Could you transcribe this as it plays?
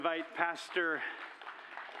Invite Pastor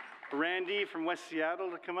Randy from West Seattle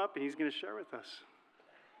to come up, and he's going to share with us.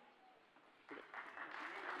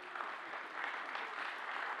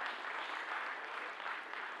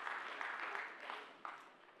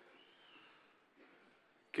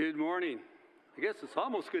 Good morning. I guess it's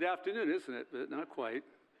almost good afternoon, isn't it? But not quite.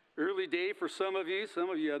 Early day for some of you. Some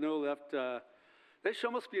of you I know left. There should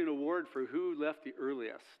almost be an award for who left the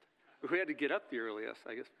earliest. Who had to get up the earliest,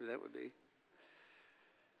 I guess that would be.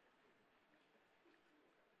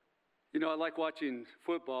 You know, I like watching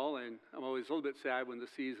football, and I'm always a little bit sad when the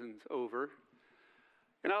season's over.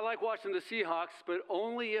 And I like watching the Seahawks, but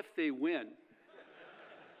only if they win.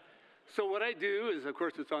 So what I do is, of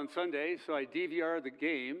course, it's on Sunday, so I DVR the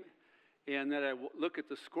game, and then I look at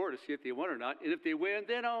the score to see if they won or not. And if they win,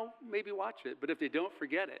 then I'll maybe watch it. But if they don't,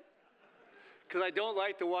 forget it. Because I don't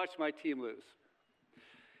like to watch my team lose.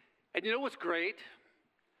 And you know what's great?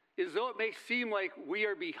 Is though it may seem like we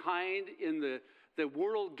are behind in the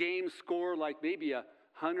world game score, like maybe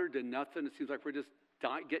 100-0. It seems like we're just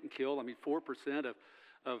getting killed. I mean, 4%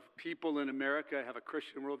 of people in America have a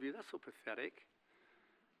Christian worldview. That's so pathetic.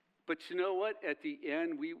 But you know what? At the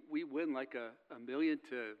end, we win like a million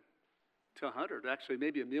to 100. Actually,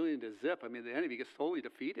 maybe a million to zip. I mean, the enemy gets totally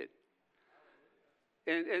defeated.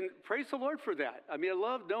 And praise the Lord for that. I mean, I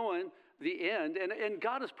love knowing the end. And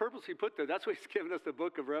God has purposely put there. That's why he's given us the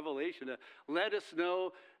book of Revelation. To let us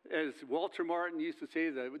know, as Walter Martin used to say,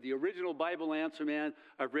 the original Bible answer man,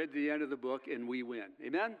 I've read the end of the book and we win.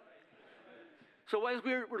 Amen? So as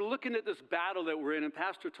we're looking at this battle that we're in, and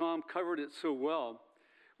Pastor Tom covered it so well,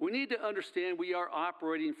 we need to understand we are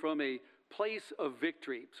operating from a place of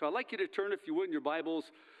victory. So I'd like you to turn, if you would, in your Bibles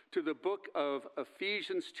to the book of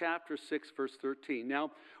Ephesians chapter 6, verse 13.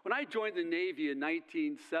 Now, when I joined the Navy in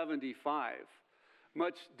 1975,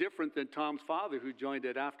 much different than Tom's father, who joined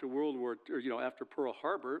it after after Pearl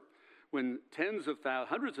Harbor, when hundreds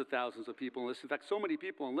of thousands of people enlisted. In fact, so many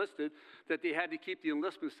people enlisted that they had to keep the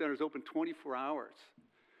enlistment centers open 24 hours.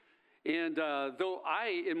 And though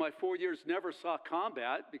I, in my 4 years, never saw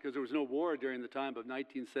combat, because there was no war during the time of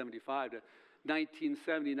 1975 to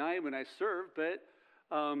 1979 when I served, but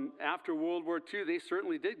after World War II, they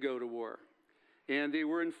certainly did go to war, and they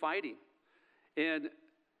were in fighting. And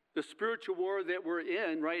the spiritual war that we're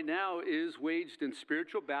in right now is waged in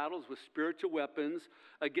spiritual battles with spiritual weapons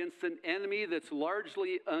against an enemy that's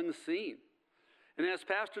largely unseen. And as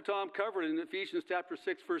Pastor Tom covered in Ephesians chapter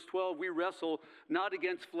 6, verse 12, we wrestle not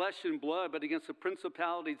against flesh and blood, but against the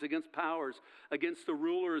principalities, against powers, against the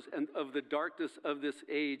rulers of the darkness of this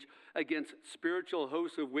age, against spiritual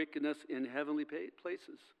hosts of wickedness in heavenly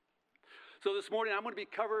places. So this morning, I'm going to be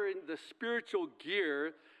covering the spiritual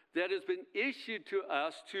gear that has been issued to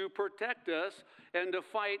us to protect us and to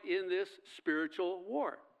fight in this spiritual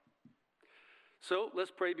war. So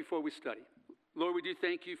let's pray before we study. Lord, we do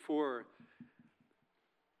thank you for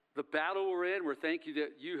the battle we're in. We thank you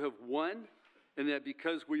that you have won, and that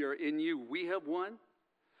because we are in you, we have won.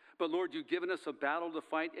 But Lord, you've given us a battle to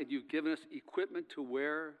fight, and you've given us equipment to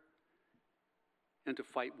wear and to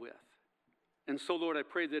fight with. And so, Lord, I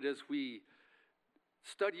pray that as we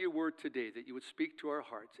study your word today, that you would speak to our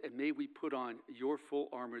hearts, and may we put on your full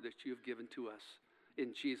armor that you have given to us.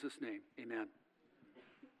 In Jesus' name, amen.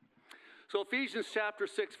 So Ephesians chapter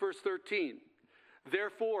 6, verse 13.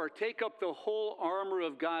 Therefore, take up the whole armor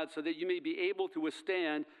of God so that you may be able to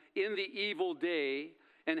withstand in the evil day,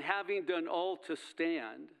 and having done all to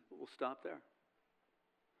stand. We'll stop there.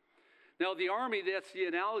 Now, the army, that's the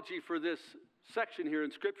analogy for this section here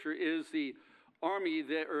in Scripture, is the army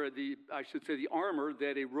the armor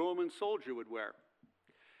that a Roman soldier would wear.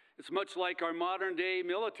 It's much like our modern day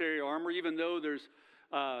military armor, even though there's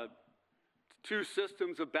two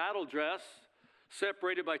systems of battle dress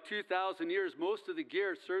separated by 2,000 years. Most of the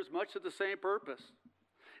gear serves much of the same purpose.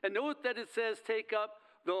 And note that it says take up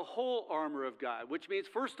the whole armor of God, which means,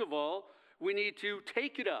 first of all, we need to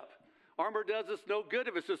take it up. Armor does us no good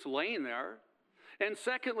if it's just laying there. And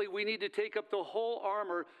secondly, we need to take up the whole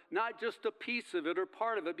armor, not just a piece of it or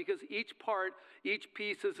part of it, because each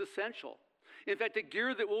piece is essential. In fact, the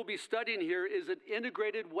gear that we'll be studying here is an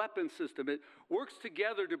integrated weapon system. It works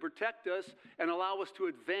together to protect us and allow us to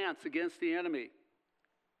advance against the enemy.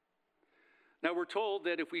 Now, we're told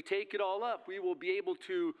that if we take it all up, we will be able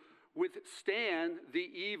to withstand the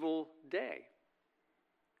evil day.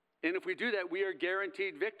 And if we do that, we are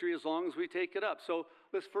guaranteed victory as long as we take it up. So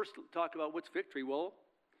let's first talk about what's victory. Well,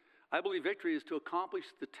 I believe victory is to accomplish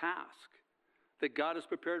the task that God has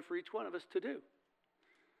prepared for each one of us to do.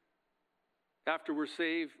 After we're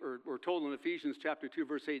saved, or we're told in Ephesians chapter 2,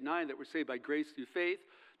 verse 8 and 9, that we're saved by grace through faith.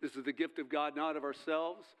 This is the gift of God, not of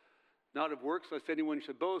ourselves. not of works, lest anyone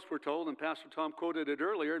should boast, we're told, and Pastor Tom quoted it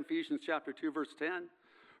earlier in Ephesians chapter 2, verse 10.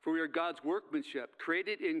 For we are God's workmanship,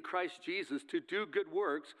 created in Christ Jesus to do good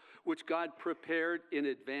works, which God prepared in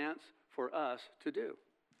advance for us to do.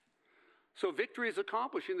 So victory is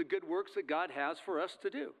accomplishing the good works that God has for us to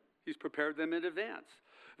do. He's prepared them in advance.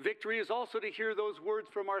 Victory is also to hear those words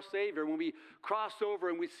from our Savior when we cross over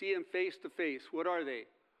and we see him face to face. What are they?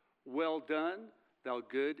 Well done, thou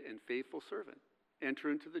good and faithful servant. Enter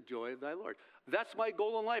into the joy of thy Lord. That's my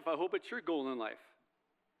goal in life. I hope it's your goal in life.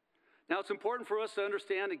 Now, it's important for us to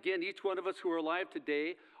understand, again, each one of us who are alive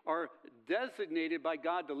today are designated by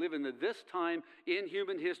God to live in this time in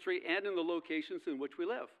human history and in the locations in which we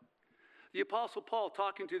live. The Apostle Paul,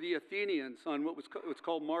 talking to the Athenians on what's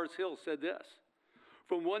called Mars Hill, said this: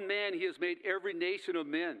 from one man he has made every nation of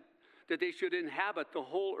men, that they should inhabit the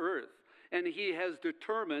whole earth, and he has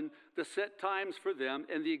determined the set times for them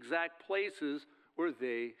and the exact places where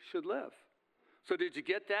they should live. So did you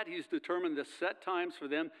get that? He's determined the set times for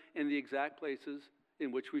them and the exact places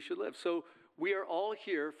in which we should live. So we are all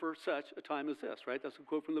here for such a time as this, right? That's a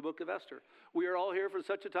quote from the book of Esther. We are all here for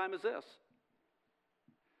such a time as this.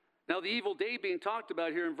 Now, the evil day being talked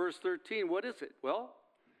about here in verse 13, what is it? Well,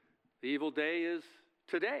 the evil day is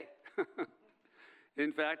today.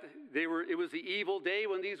 In fact, it was the evil day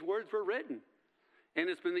when these words were written. And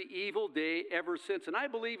it's been the evil day ever since. And I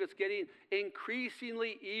believe it's getting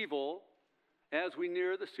increasingly evil as we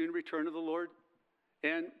near the soon return of the Lord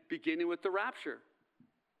and beginning with the rapture.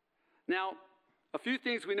 Now, a few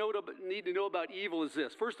things we need to know about evil is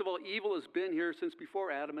this. First of all, evil has been here since before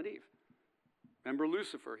Adam and Eve. Remember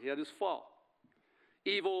Lucifer, he had his fall.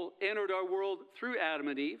 Evil entered our world through Adam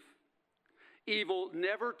and Eve. Evil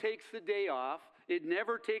never takes the day off. It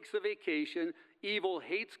never takes a vacation. Evil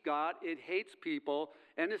hates God, it hates people,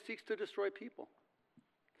 and it seeks to destroy people.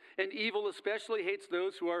 And evil especially hates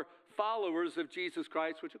those who are followers of Jesus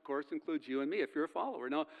Christ, which of course includes you and me if you're a follower.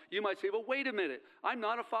 Now, you might say, well, wait a minute. I'm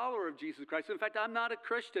not a follower of Jesus Christ. In fact, I'm not a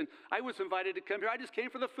Christian. I was invited to come here. I just came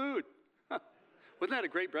for the food. Wasn't that a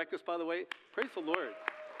great breakfast, by the way? Praise the Lord.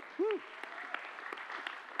 Woo.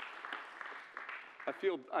 I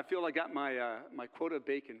feel I got my quota of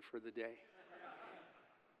bacon for the day.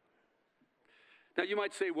 Now, you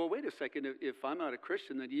might say, well, wait a second. If I'm not a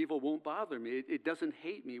Christian, then evil won't bother me. It doesn't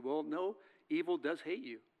hate me. Well, no, evil does hate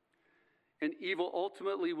you. And evil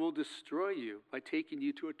ultimately will destroy you by taking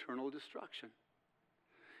you to eternal destruction.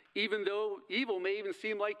 Even though evil may even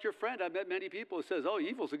seem like your friend. I've met many people who says, oh,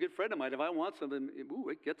 evil's a good friend of mine. If I want something,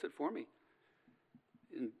 it gets it for me.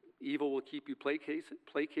 And evil will keep you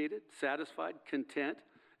placated, satisfied, content.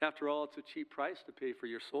 After all, it's a cheap price to pay for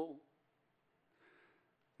your soul.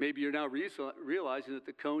 Maybe you're now realizing that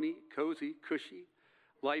the cozy, cushy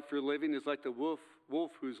life you're living is like the wolf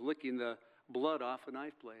who's licking the blood off a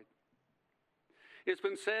knife blade. It's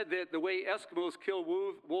been said that the way Eskimos kill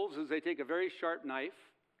wolves is they take a very sharp knife,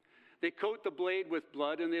 they coat the blade with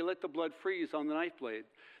blood, and they let the blood freeze on the knife blade.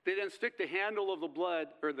 They then stick the handle of the blood,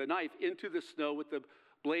 or the knife, into the snow with the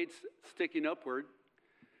blade sticking upward.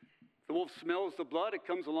 The wolf smells the blood, it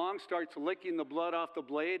comes along, starts licking the blood off the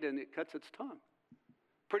blade, and it cuts its tongue.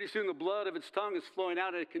 Pretty soon the blood of its tongue is flowing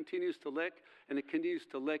out, and it continues to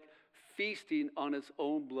lick, feasting on its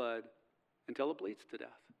own blood until it bleeds to death.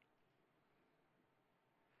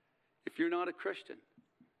 If you're not a Christian,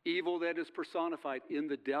 evil that is personified in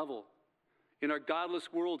the devil, in our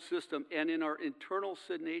godless world system, and in our internal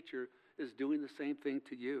sin nature is doing the same thing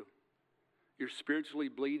to you. You're spiritually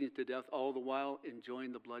bleeding to death all the while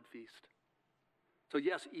enjoying the blood feast. So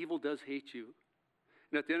yes, evil does hate you.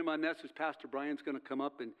 And at the end of my message, Pastor Brian's going to come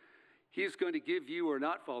up and he's going to give you, who are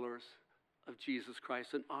not followers of Jesus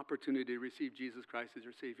Christ, an opportunity to receive Jesus Christ as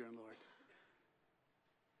your Savior and Lord.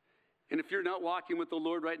 And if you're not walking with the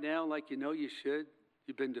Lord right now like you know you should,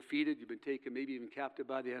 you've been defeated, you've been taken, maybe even captive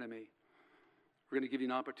by the enemy, we're going to give you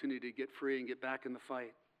an opportunity to get free and get back in the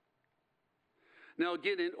fight. Now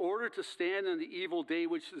again, in order to stand in the evil day,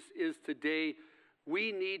 which is today,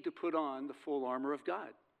 we need to put on the full armor of God.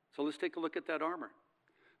 So let's take a look at that armor.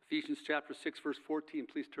 Ephesians chapter 6, verse 14.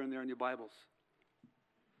 Please turn there in your Bibles.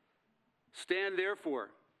 Stand therefore,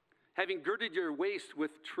 having girded your waist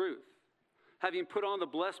with truth, having put on the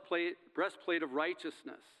breastplate of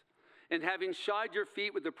righteousness, and having shod your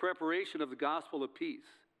feet with the preparation of the gospel of peace.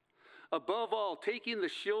 Above all, taking the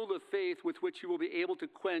shield of faith with which you will be able to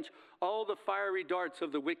quench all the fiery darts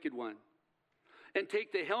of the wicked one. And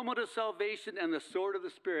take the helmet of salvation and the sword of the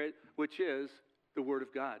Spirit, which is the word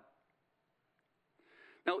of God.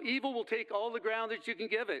 Now, evil will take all the ground that you can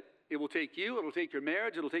give it. It will take you, it will take your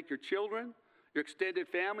marriage, it will take your children, your extended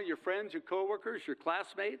family, your friends, your coworkers, your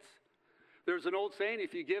classmates. There's an old saying,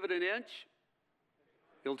 if you give it an inch,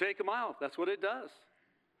 it'll take a mile. That's what it does.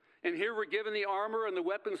 And here we're given the armor and the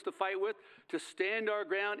weapons to fight with, to stand our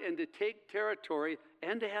ground and to take territory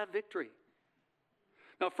and to have victory.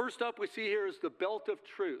 Now, first up we see here is the belt of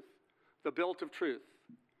truth. The belt of truth.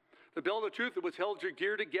 The belt of truth was held your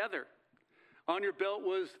gear together. On your belt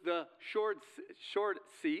was the sword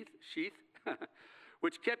sheath,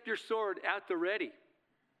 which kept your sword at the ready.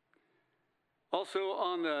 Also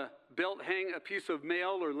on the belt hang a piece of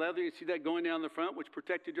mail or leather. You see that going down the front, which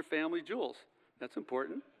protected your family jewels. That's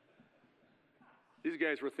important. These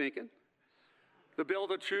guys were thinking. The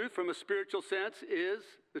belt of truth, from a spiritual sense, is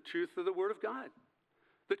the truth of the Word of God.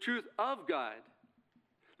 The truth of God.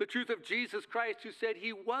 The truth of Jesus Christ, who said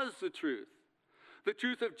he was the truth. The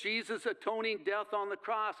truth of Jesus' atoning death on the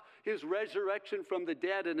cross, his resurrection from the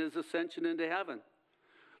dead, and his ascension into heaven.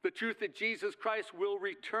 The truth that Jesus Christ will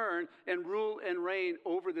return and rule and reign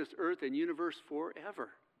over this earth and universe forever.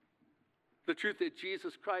 The truth that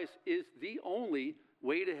Jesus Christ is the only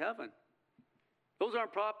way to heaven. Those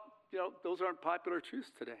aren't popular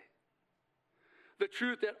truths today. The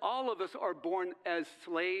truth that all of us are born as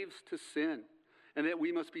slaves to sin, and that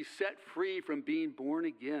we must be set free from being born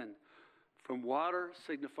again, from water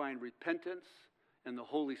signifying repentance, and the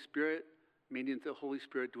Holy Spirit, meaning that the Holy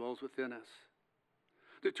Spirit dwells within us.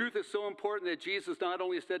 The truth is so important that Jesus not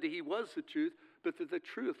only said that he was the truth, but that the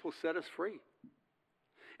truth will set us free.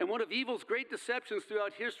 And one of evil's great deceptions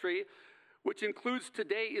throughout history, which includes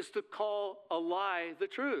today, is to call a lie the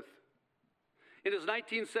truth. In his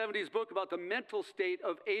 1970s book about the mental state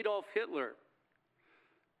of Adolf Hitler,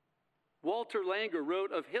 Walter Langer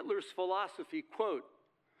wrote of Hitler's philosophy, quote,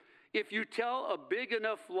 "If you tell a big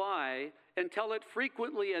enough lie and tell it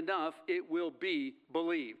frequently enough, it will be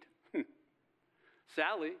believed."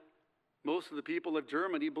 Sadly, most of the people of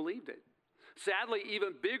Germany believed it. Sadly,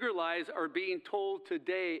 even bigger lies are being told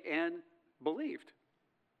today and believed.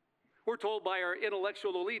 We're told by our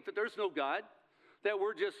intellectual elite that there's no God, that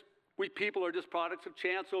we people are just products of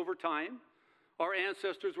chance over time. Our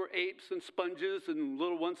ancestors were apes and sponges and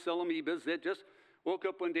little one-cell amoebas that just woke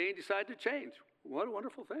up one day and decided to change. What a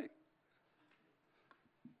wonderful thing.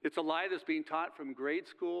 It's a lie that's being taught from grade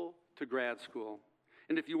school to grad school.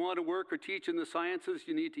 And if you want to work or teach in the sciences,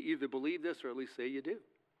 you need to either believe this or at least say you do.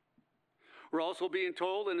 We're also being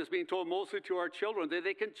told, and it's being told mostly to our children, that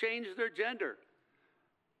they can change their gender.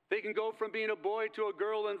 They can go from being a boy to a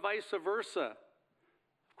girl and vice versa.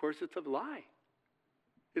 Of course, it's a lie.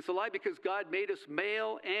 It's a lie because God made us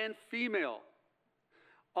male and female.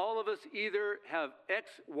 All of us either have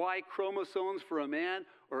XY chromosomes for a man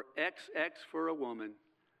or XX for a woman.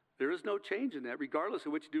 There is no change in that, regardless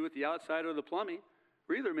of what you do with the outside or the plumbing.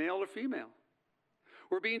 We're either male or female.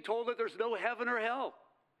 We're being told that there's no heaven or hell,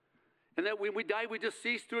 and that when we die, we just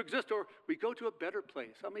cease to exist, or we go to a better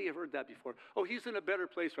place. How many have heard that before? Oh, he's in a better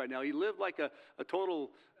place right now. He lived like a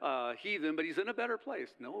total heathen, but he's in a better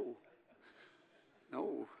place. No.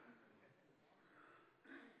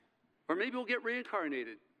 Or maybe we'll get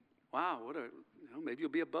reincarnated. Wow, maybe you'll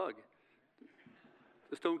be a bug.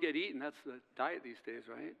 Just don't get eaten. That's the diet these days,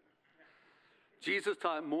 right? Jesus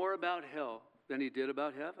taught more about hell than he did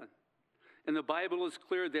about heaven. And the Bible is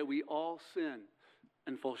clear that we all sin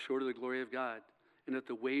and fall short of the glory of God, and that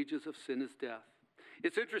the wages of sin is death.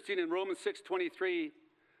 It's interesting in Romans 6:23,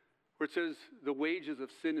 where it says the wages of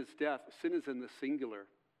sin is death. Sin is in the singular.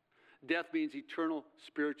 Death means eternal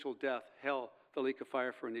spiritual death, hell, the lake of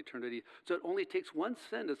fire for an eternity. So it only takes one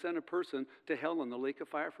sin to send a person to hell and the lake of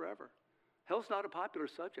fire forever. Hell's not a popular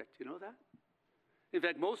subject. You know that? In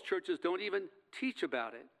fact, most churches don't even teach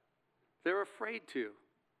about it. They're afraid to.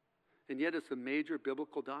 And yet it's a major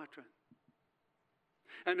biblical doctrine.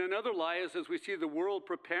 And another lie is, as we see the world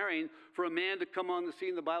preparing for a man to come on the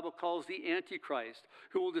scene, the Bible calls the Antichrist,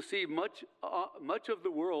 who will deceive much of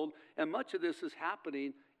the world. And much of this is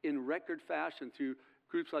happening in record fashion through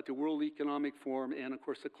groups like the World Economic Forum and, of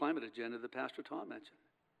course, the climate agenda that Pastor Tom mentioned.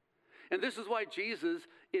 And this is why Jesus,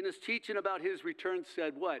 in his teaching about his return,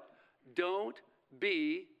 said what? Don't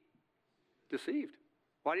be deceived.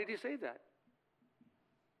 Why did he say that?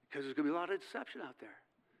 Because there's going to be a lot of deception out there.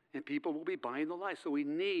 And people will be buying the lie. So we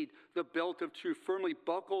need the belt of truth firmly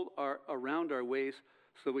buckled around our waist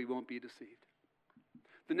so we won't be deceived.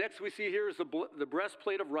 The next we see here is the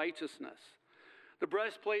breastplate of righteousness. The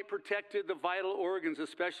breastplate protected the vital organs,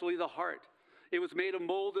 especially the heart. It was made of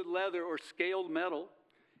molded leather or scaled metal.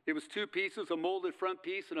 It was two pieces, a molded front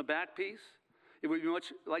piece and a back piece. It would be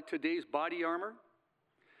much like today's body armor.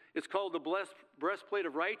 It's called the breastplate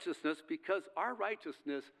of righteousness because our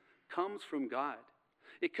righteousness comes from God.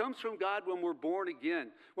 It comes from God when we're born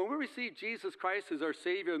again. When we receive Jesus Christ as our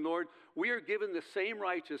Savior and Lord, we are given the same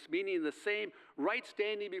righteous, meaning the same right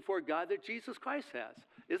standing before God that Jesus Christ has.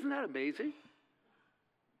 Isn't that amazing?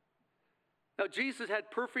 Now, Jesus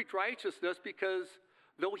had perfect righteousness because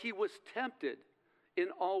though he was tempted in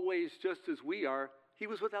all ways just as we are, he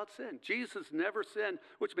was without sin. Jesus never sinned,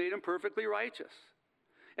 which made him perfectly righteous.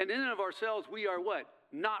 And in and of ourselves, we are what?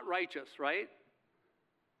 Not righteous, right?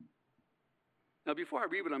 Now, before I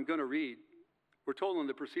read what I'm going to read, we're told in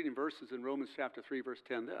the preceding verses in Romans chapter 3, verse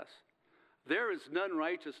 10 this. There is none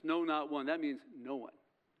righteous, no, not one. That means no one.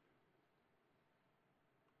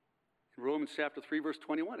 In Romans chapter 3, verse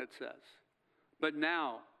 21, it says, but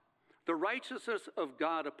now, the righteousness of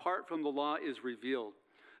God apart from the law is revealed,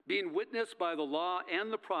 being witnessed by the law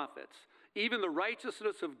and the prophets, even the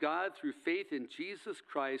righteousness of God through faith in Jesus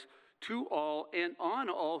Christ to all and on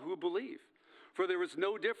all who believe. For there is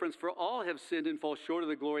no difference, for all have sinned and fall short of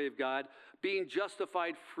the glory of God, being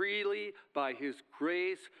justified freely by his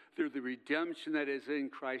grace through the redemption that is in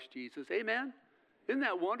Christ Jesus. Amen? Isn't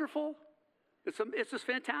that wonderful? It's just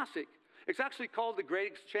fantastic. It's actually called the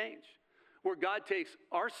Great Exchange, where God takes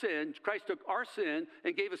our sin, Christ took our sin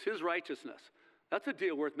and gave us his righteousness. That's a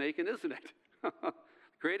deal worth making, isn't it?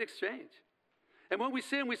 Great exchange. And when we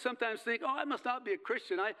sin, we sometimes think, oh, I must not be a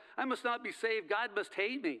Christian. I must not be saved. God must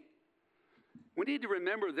hate me. We need to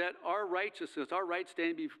remember that our righteousness, our right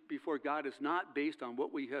standing before God is not based on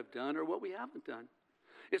what we have done or what we haven't done.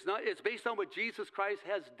 It's based on what Jesus Christ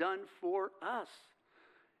has done for us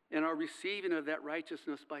and our receiving of that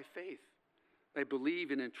righteousness by faith, by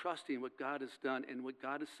believing and trusting what God has done and what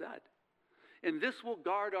God has said. And this will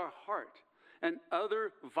guard our heart and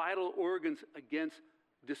other vital organs against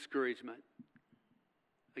discouragement.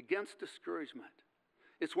 Against discouragement.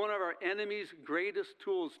 It's one of our enemy's greatest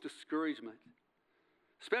tools, discouragement.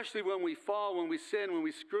 Especially when we fall, when we sin, when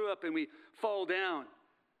we screw up and we fall down.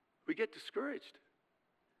 We get discouraged.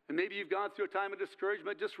 And maybe you've gone through a time of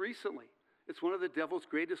discouragement just recently. It's one of the devil's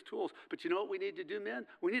greatest tools. But you know what we need to do, men?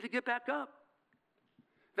 We need to get back up.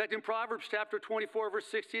 In fact, in Proverbs chapter 24, verse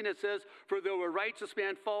 16, it says, for though a righteous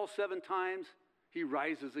man falls 7 times, he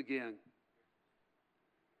rises again.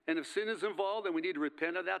 And if sin is involved, then we need to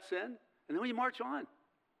repent of that sin. And then we march on.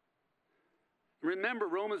 Remember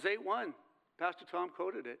Romans 8:1. Pastor Tom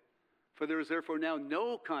quoted it. For there is therefore now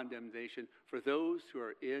no condemnation for those who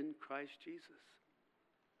are in Christ Jesus.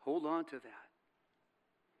 Hold on to that.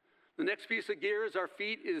 The next piece of gear is our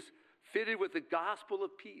feet is fitted with the gospel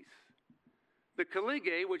of peace. The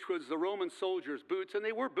caligulae, which was the Roman soldiers' boots, and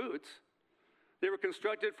they were boots, they were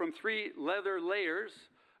constructed from 3 leather layers,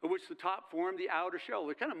 of which the top formed the outer shell.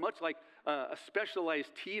 They're kind of much like a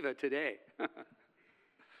specialized tiva today.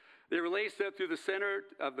 They were laced up through the center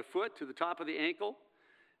of the foot to the top of the ankle.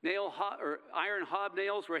 Iron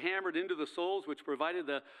hobnails were hammered into the soles, which provided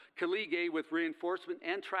the caligulae with reinforcement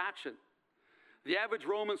and traction. The average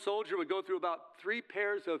Roman soldier would go through about 3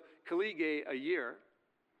 pairs of caligulae a year.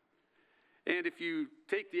 And if you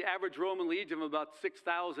take the average Roman legion of about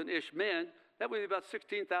 6,000-ish men, that would be about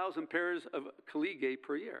 16,000 pairs of caligulae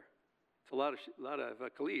per year. It's a lot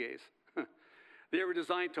of caligulaes. They were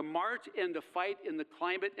designed to march and to fight in the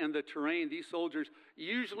climate and the terrain these soldiers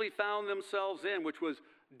usually found themselves in, which was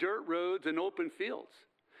dirt roads and open fields.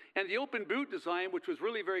 And the open boot design, which was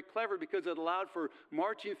really very clever because it allowed for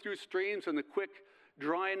marching through streams and the quick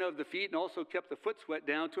drying of the feet and also kept the foot sweat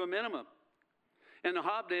down to a minimum. And the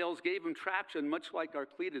hobnails gave them traction, much like our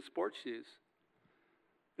cleated sports shoes.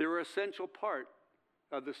 They were an essential part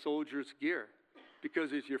of the soldier's gear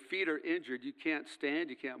because if your feet are injured, you can't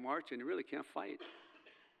stand, you can't march, and you really can't fight.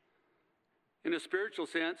 In a spiritual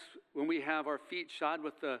sense, when we have our feet shod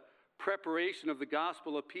with the preparation of the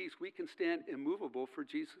gospel of peace, we can stand immovable for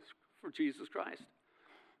Jesus Christ.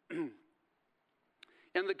 And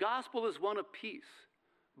the gospel is one of peace,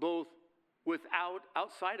 both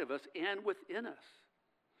outside of us and within us.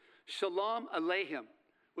 Shalom aleichem,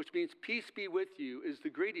 which means peace be with you, is the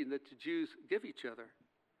greeting that the Jews give each other.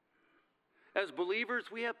 As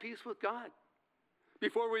believers, we have peace with God.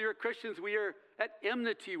 Before we were Christians, we are at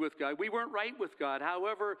enmity with God. We weren't right with God.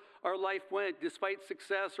 However our life went, despite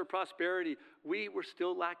success or prosperity, we were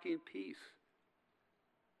still lacking peace.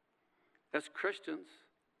 As Christians,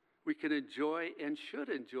 we can enjoy and should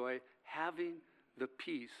enjoy having the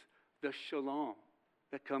peace, the shalom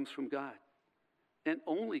that comes from God and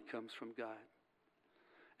only comes from God.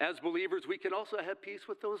 As believers, we can also have peace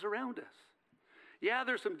with those around us. Yeah,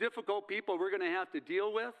 there's some difficult people we're going to have to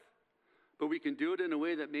deal with, but we can do it in a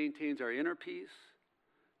way that maintains our inner peace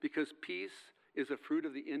because peace is a fruit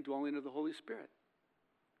of the indwelling of the Holy Spirit.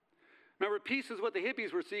 Remember, peace is what the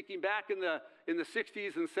hippies were seeking back in the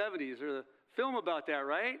 60s and 70s. There's a film about that,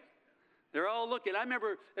 right? They're all looking. I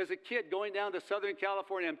remember as a kid going down to Southern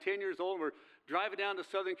California. I'm 10 years old, and we're driving down to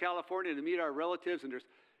Southern California to meet our relatives, and there's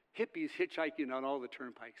hippies hitchhiking on all the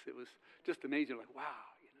turnpikes. It was just amazing. Like, wow,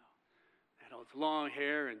 they had all this long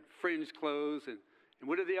hair and fringe clothes, and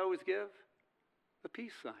what did they always give? The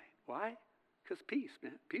peace sign. Why? Because peace,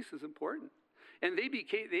 man. Peace is important. And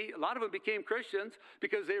a lot of them became Christians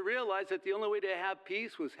because they realized that the only way to have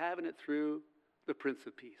peace was having it through the Prince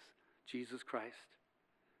of Peace, Jesus Christ.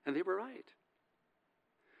 And they were right.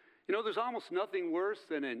 There's almost nothing worse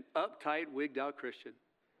than an uptight, wigged-out Christian.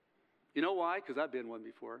 You know why? Because I've been one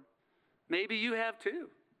before. Maybe you have too.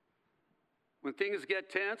 When things get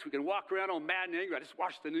tense, we can walk around all mad and angry. I just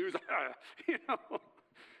watch the news.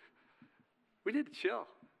 We need to chill.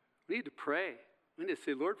 We need to pray. We need to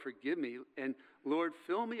say, Lord, forgive me. And Lord,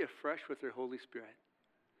 fill me afresh with your Holy Spirit.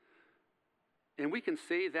 And we can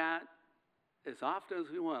say that as often as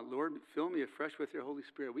we want. Lord, fill me afresh with your Holy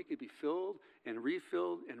Spirit. We could be filled and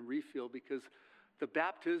refilled because the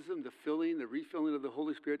baptism, the filling, the refilling of the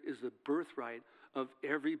Holy Spirit is the birthright of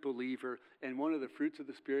every believer. And one of the fruits of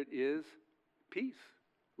the Spirit is peace.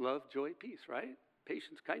 Love, joy, peace, right?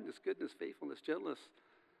 Patience, kindness, goodness, faithfulness, gentleness,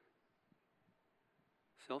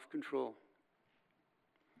 self-control.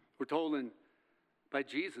 We're told by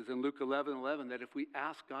Jesus in Luke 11:11 that if we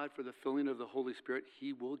ask God for the filling of the Holy Spirit,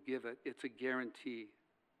 he will give it. It's a guarantee.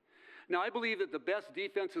 Now, I believe that the best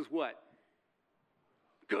defense is what?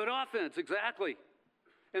 Good offense, exactly.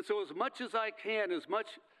 And so as much as I can, as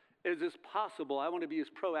much as is possible, I want to be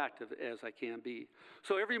as proactive as I can be.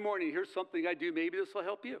 So every morning, here's something I do. Maybe this will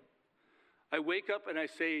help you. I wake up and I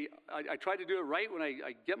say, I try to do it right when I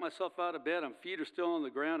get myself out of bed. My feet are still on the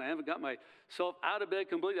ground. I haven't got myself out of bed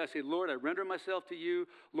completely. I say, Lord, I render myself to you.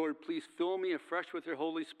 Lord, please fill me afresh with your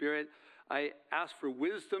Holy Spirit. I ask for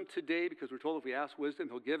wisdom today because we're told if we ask wisdom,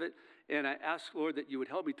 he'll give it. And I ask, Lord, that you would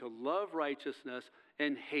help me to love righteousness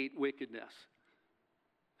and hate wickedness.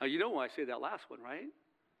 Now, you know why I say that last one, right?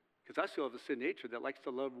 Because I still have a sin nature that likes to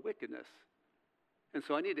love wickedness. And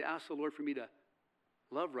so I need to ask the Lord for me to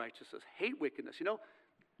love righteousness, hate wickedness.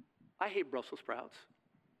 I hate Brussels sprouts,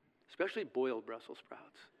 especially boiled Brussels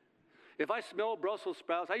sprouts. If I smell Brussels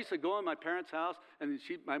sprouts, I used to go in my parents' house, and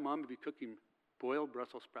my mom would be cooking boiled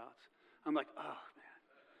Brussels sprouts. I'm like, oh,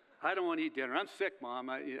 man, I don't want to eat dinner. I'm sick, Mom.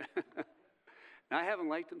 And I haven't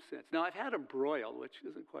liked them since. Now, I've had them broiled, which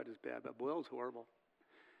isn't quite as bad, but boiled's horrible.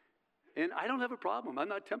 And I don't have a problem. I'm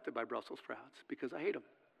not tempted by Brussels sprouts because I hate them.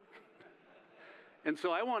 And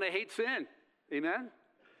so I want to hate sin. Amen?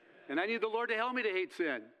 And I need the Lord to help me to hate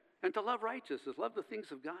sin and to love righteousness, love the things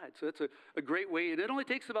of God. So that's a great way. And it only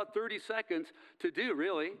takes about 30 seconds to do,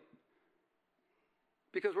 really.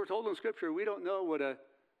 Because we're told in Scripture, we don't know what a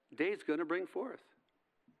day's going to bring forth.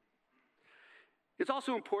 It's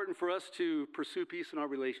also important for us to pursue peace in our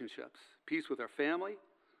relationships. Peace with our family,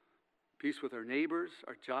 peace with our neighbors,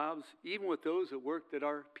 our jobs, even with those at work that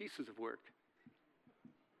are pieces of work.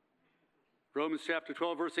 Romans chapter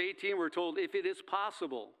 12, verse 18, we're told, if it is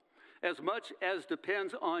possible, as much as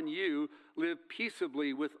depends on you, live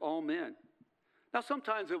peaceably with all men. Now,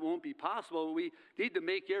 sometimes it won't be possible, but we need to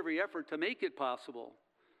make every effort to make it possible.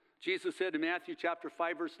 Jesus said in Matthew chapter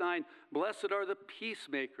 5, verse 9, blessed are the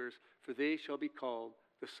peacemakers, for they shall be called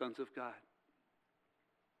the sons of God.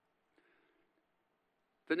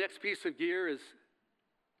 The next piece of gear is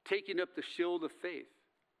taking up the shield of faith,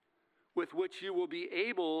 with which you will be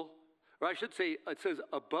able, or I should say, it says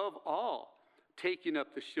above all, taking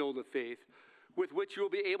up the shield of faith, with which you will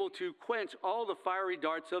be able to quench all the fiery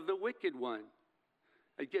darts of the wicked one.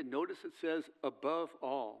 Again, notice it says above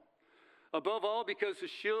all. Above all, because the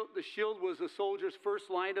shield was the soldier's first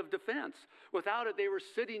line of defense. Without it, they were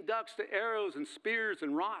sitting ducks to arrows and spears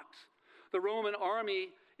and rocks. In the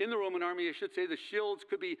Roman army, I should say, the shields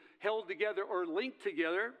could be held together or linked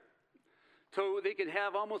together so they could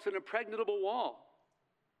have almost an impregnable wall.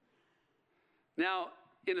 Now,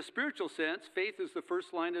 in a spiritual sense, faith is the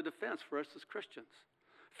first line of defense for us as Christians.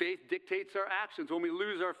 Faith dictates our actions. When we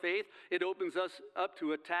lose our faith, it opens us up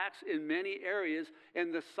to attacks in many areas,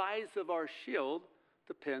 and the size of our shield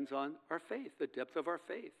depends on our faith, the depth of our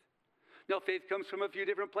faith. Now, faith comes from a few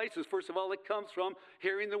different places. First of all, it comes from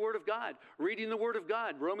hearing the Word of God, reading the Word of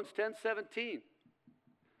God, Romans 10:17.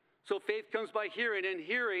 So faith comes by hearing, and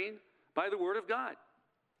hearing by the Word of God.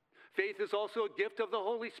 Faith is also a gift of the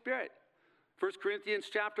Holy Spirit. 1 Corinthians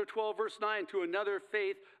chapter 12, verse 9, to another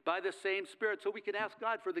faith by the same Spirit. So we can ask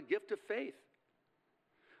God for the gift of faith.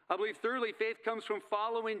 I believe thirdly, faith comes from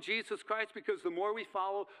following Jesus Christ, because the more we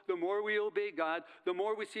follow, the more we obey God, the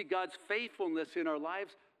more we see God's faithfulness in our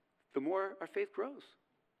lives, the more our faith grows.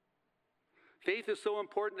 Faith is so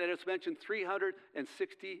important that it's mentioned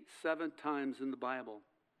 367 times in the Bible.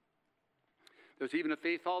 There's even a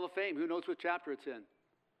Faith Hall of Fame. Who knows what chapter it's in?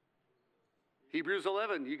 Hebrews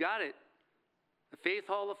 11, you got it. The Faith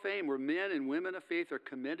Hall of Fame, where men and women of faith are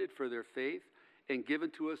commended for their faith and given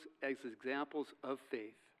to us as examples of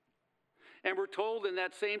faith. And we're told in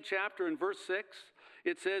that same chapter in verse 6,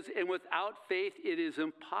 it says, and without faith it is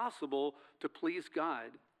impossible to please God,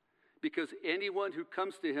 because anyone who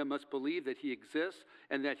comes to him must believe that he exists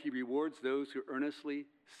and that he rewards those who earnestly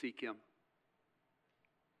seek him.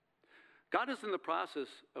 God is in the process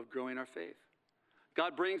of growing our faith.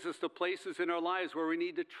 God brings us to places in our lives where we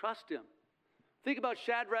need to trust him. Think about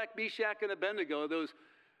Shadrach, Meshach, and Abednego, those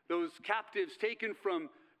captives taken from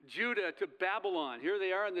Judah to Babylon. Here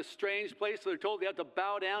they are in this strange place. They're told they have to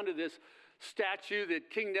bow down to this statue that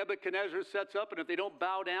King Nebuchadnezzar sets up, and if they don't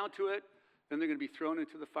bow down to it, then they're going to be thrown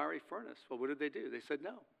into the fiery furnace. Well, what did they do? They said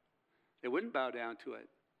no. They wouldn't bow down to it.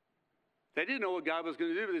 They didn't know what God was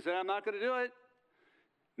going to do, but they said, I'm not going to do it.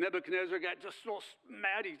 Nebuchadnezzar got just so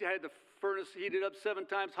mad. He had the furnace heated up 7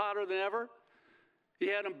 times hotter than ever. He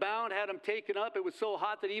had them bound, had them taken up. It was so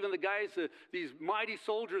hot that even the guys, these mighty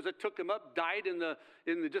soldiers that took him up, died in the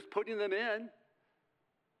just putting them in.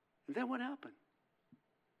 And then what happened?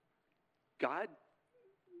 God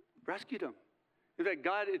rescued them. In fact,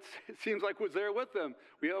 God, it seems like, was there with them.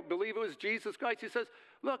 We all believe it was Jesus Christ. He says,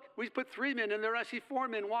 look, we put 3 men in there. I see 4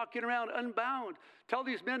 men walking around unbound. Tell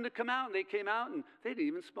these men to come out. And they came out, and they didn't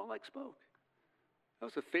even smell like smoke. That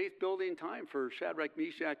was a faith-building time for Shadrach,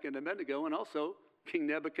 Meshach, and Abednego, and also King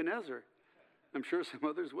Nebuchadnezzar. I'm sure some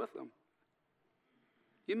others with them.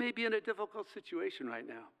 You may be in a difficult situation right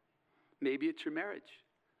now. Maybe it's your marriage.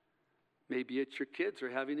 Maybe it's your kids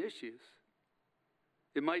are having issues.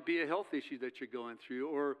 It might be a health issue that you're going through,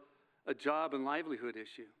 or a job and livelihood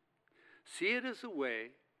issue. See it as a way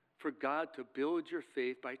for God to build your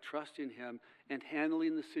faith by trusting him and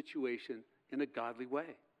handling the situation in a godly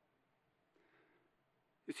way.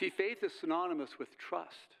 You see, faith is synonymous with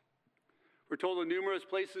trust. We're told in numerous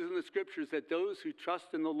places in the scriptures that those who trust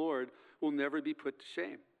in the Lord will never be put to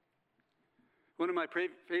shame. One of my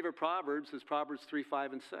favorite proverbs is Proverbs 3,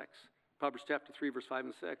 5, and 6. Proverbs chapter 3, verse 5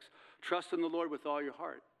 and 6. Trust in the Lord with all your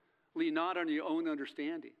heart. Lean not on your own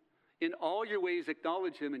understanding. In all your ways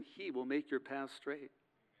acknowledge him, and he will make your path straight.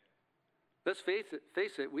 Let's face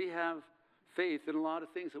it, we have faith in a lot of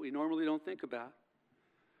things that we normally don't think about.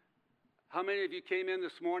 How many of you came in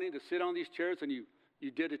this morning to sit on these chairs and you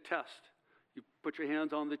did a test? You put your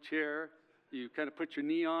hands on the chair, you kind of put your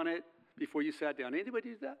knee on it before you sat down. Anybody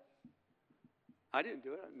do that? I didn't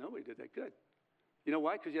do it. Nobody did that. Good. You know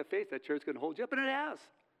why? Because you have faith that chair's going to hold you up, and it has.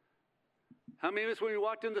 How many of us, when we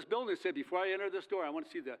walked in this building, said, before I enter this door, I want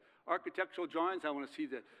to see the architectural drawings, I want to see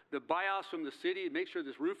the BIOS from the city, make sure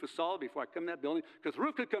this roof is solid before I come in that building, because the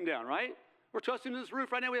roof could come down, right? We're trusting in this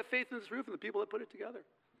roof. Right now we have faith in this roof and the people that put it together.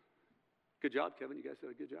 Good job, Kevin. You guys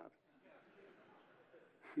did a good job.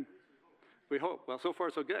 We hope. Well, so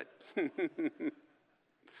far so good.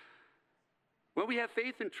 When we have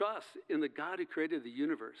faith and trust in the God who created the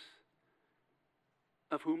universe,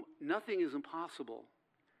 of whom nothing is impossible,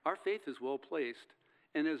 our faith is well placed,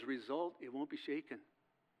 and as a result, it won't be shaken.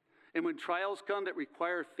 And when trials come that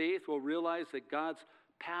require faith, we'll realize that God's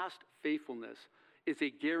past faithfulness is a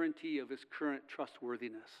guarantee of his current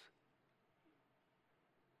trustworthiness.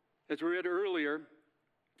 As we read earlier,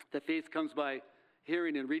 that faith comes by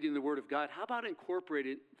hearing and reading the Word of God. How about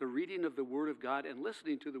incorporating the reading of the Word of God and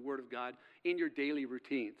listening to the Word of God in your daily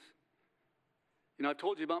routines? You know, I've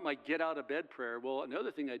told you about my get out of bed prayer. Well,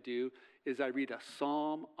 another thing I do is I read a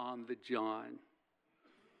Psalm on the John.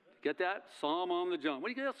 Get that? Psalm on the John.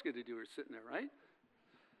 What are you else going to do? We're sitting there, right?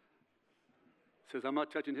 Says, I'm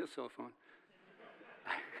not touching his cell phone.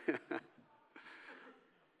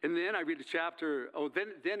 And then I read a chapter.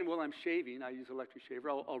 Then while I'm shaving, I use an electric shaver.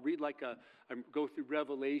 I'll read I go through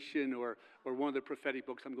Revelation or one of the prophetic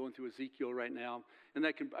books. I'm going through Ezekiel right now. And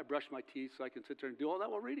I brush my teeth so I can sit there and do all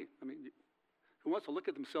that while reading. I mean, who wants to look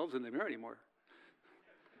at themselves in the mirror anymore?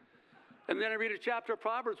 And then I read a chapter of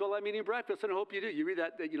Proverbs while I'm eating breakfast, and I hope you do. You read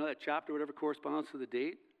that chapter, whatever corresponds to the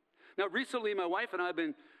date. Now, recently, my wife and I have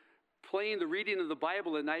been playing the reading of the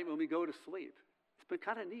Bible at night when we go to sleep. It's been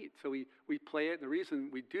kind of neat. So we play it, and the reason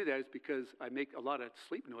we do that is because I make a lot of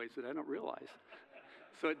sleep noise that I don't realize.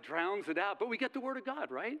 So it drowns it out. But we get the Word of God,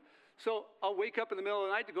 right? So I'll wake up in the middle of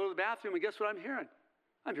the night to go to the bathroom, and guess what I'm hearing?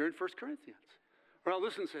 I'm hearing 1 Corinthians. Or I'll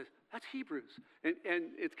listen and say, that's Hebrews. And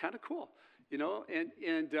it's kind of cool, you know.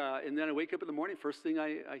 And then I wake up in the morning, first thing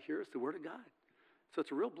I hear is the Word of God. So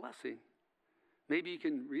it's a real blessing. Maybe you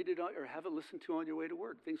can read it or have it listened to on your way to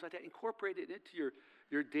work, things like that. Incorporate it into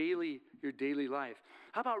your daily life.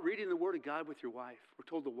 How about reading the Word of God with your wife? We're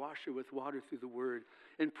told to wash her with water through the Word,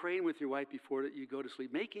 and praying with your wife before you go to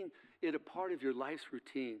sleep, making it a part of your life's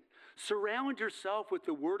routine. Surround yourself with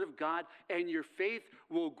the Word of God, and your faith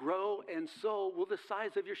will grow, and so will the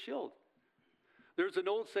size of your shield. There's an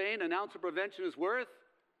old saying, an ounce of prevention is worth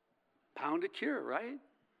a pound of cure, right?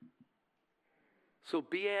 So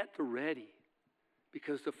be at the ready,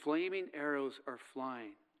 because the flaming arrows are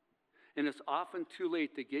flying. And it's often too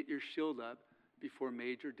late to get your shield up before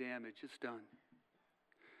major damage is done.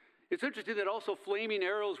 It's interesting that also flaming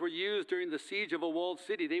arrows were used during the siege of a walled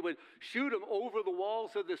city. They would shoot them over the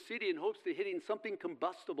walls of the city in hopes of hitting something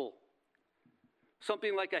combustible.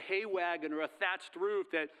 Something like a hay wagon or a thatched roof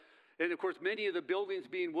that, and of course many of the buildings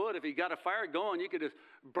being wood, if you got a fire going, you could just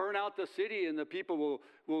burn out the city and the people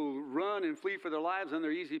will run and flee for their lives, and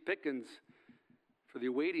they're easy pickings for the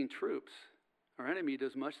awaiting troops. Our enemy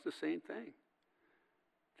does much the same thing.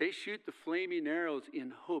 They shoot the flaming arrows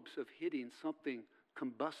in hopes of hitting something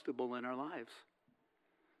combustible in our lives.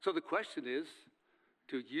 So the question is,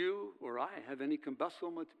 do you or I have any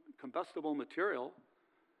combustible material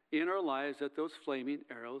in our lives that those flaming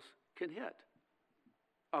arrows can hit?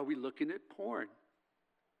 Are we looking at porn?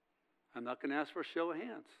 I'm not going to ask for a show of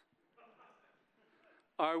hands.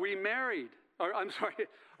 Are we married? Are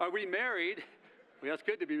we married? Well, that's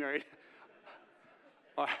good to be married.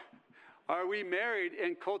 Are we married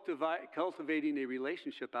and cultivating a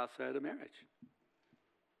relationship outside of marriage?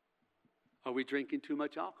 Are we drinking too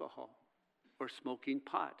much alcohol or smoking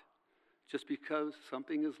pot? Just because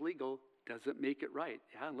something is legal doesn't make it right.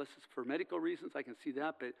 Yeah, unless it's for medical reasons, I can see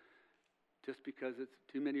that, but just because it's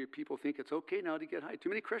too many people think it's okay now to get high. Too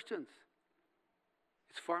many Christians.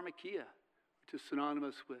 It's pharmakia, which is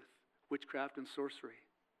synonymous with witchcraft and sorcery.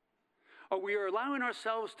 Or we are allowing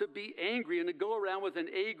ourselves to be angry and to go around with an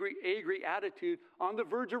angry attitude on the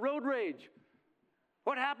verge of road rage.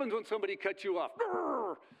 What happens when somebody cuts you off?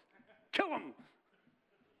 Brrr, kill them.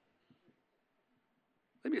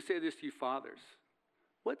 Let me say this to you fathers.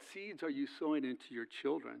 What seeds are you sowing into your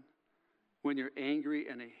children when you're angry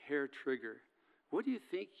and a hair trigger? What do you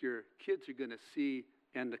think your kids are going to see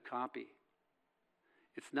and to copy?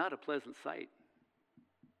 It's not a pleasant sight.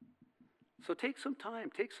 So take some time,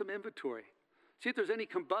 take some inventory. See if there's any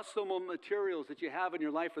combustible materials that you have in your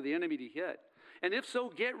life for the enemy to hit. And if so,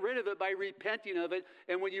 get rid of it by repenting of it.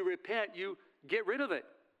 And when you repent, you get rid of it.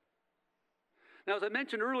 Now, as I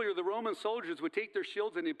mentioned earlier, the Roman soldiers would take their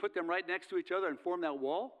shields and they'd put them right next to each other and form that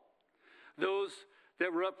wall. Those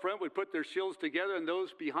that were up front would put their shields together, and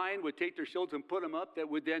those behind would take their shields and put them up that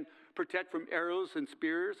would then protect from arrows and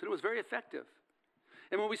spears. And it was very effective.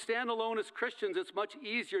 And when we stand alone as Christians, it's much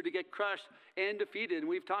easier to get crushed and defeated. And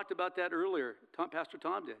we've talked about that earlier. Pastor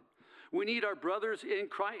Tom did. We need our brothers in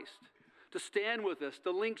Christ to stand with us,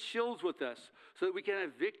 to link shields with us, so that we can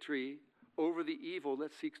have victory over the evil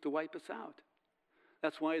that seeks to wipe us out.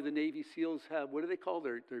 That's why the Navy SEALs have, what do they call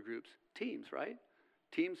their groups? Teams, right?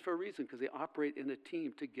 Teams for a reason, because they operate in a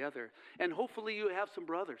team together. And hopefully you have some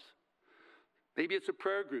brothers. Maybe it's a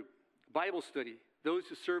prayer group, Bible study, those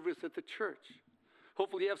who service at the church.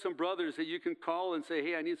 Hopefully you have some brothers that you can call and say,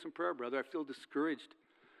 hey, I need some prayer, brother. I feel discouraged.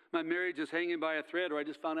 My marriage is hanging by a thread, or I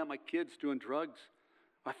just found out my kid's doing drugs.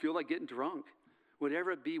 I feel like getting drunk.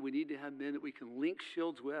 Whatever it be, we need to have men that we can link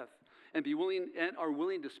shields with and be willing and are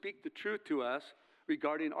willing to speak the truth to us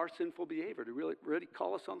regarding our sinful behavior, to really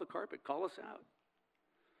call us on the carpet, call us out.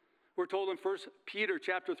 We're told in 1 Peter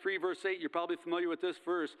chapter 3, verse 8, you're probably familiar with this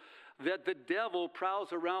verse, that the devil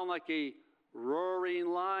prowls around like a roaring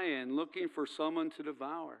lion looking for someone to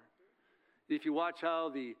devour. If you watch how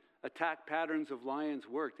the attack patterns of lions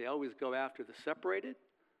work, they always go after the separated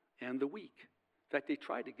and the weak. In fact, they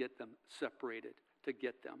try to get them separated to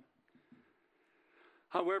get them.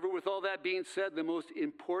 However, with all that being said, the most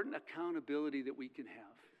important accountability that we can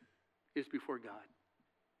have is before God.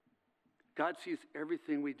 God sees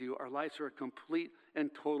everything we do. Our lives are a complete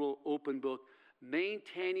and total open book.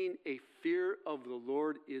 Maintaining a fear of the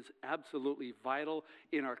Lord is absolutely vital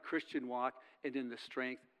in our Christian walk and in the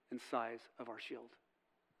strength and size of our shield.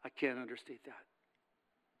 I can't understate that.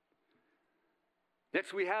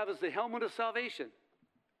 Next we have is the helmet of salvation.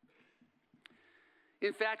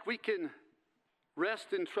 In fact, we can rest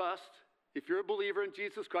and trust, if you're a believer in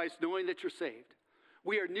Jesus Christ, knowing that you're saved.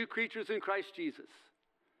 We are new creatures in Christ Jesus.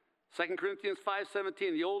 2 Corinthians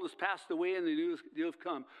 5:17, the old has passed away and the new have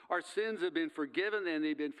come. Our sins have been forgiven and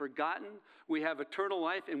they've been forgotten. We have eternal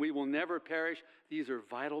life and we will never perish. These are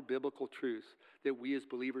vital biblical truths that we as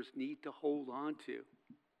believers need to hold on to.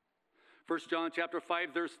 1 John chapter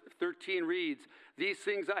 5, verse 13 reads, "These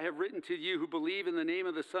things I have written to you who believe in the name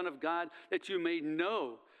of the Son of God, that you may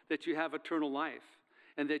know that you have eternal life,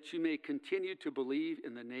 and that you may continue to believe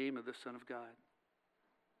in the name of the Son of God."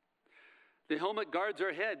 The helmet guards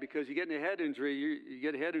our head, because you get a head injury,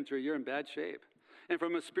 you're in bad shape. And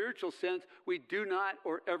from a spiritual sense, we do not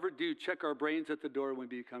or ever do check our brains at the door when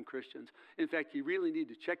we become Christians. In fact, you really need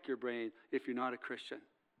to check your brain if you're not a Christian.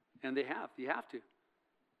 And you have to.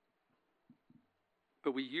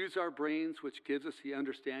 But we use our brains, which gives us the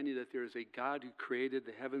understanding that there is a God who created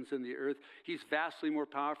the heavens and the earth. He's vastly more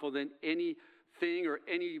powerful than anything or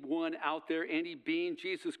anyone out there, any being.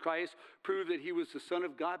 Jesus Christ proved that he was the Son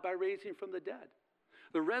of God by raising from the dead.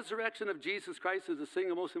 The resurrection of Jesus Christ is the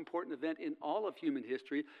single most important event in all of human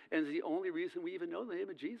history, and is the only reason we even know the name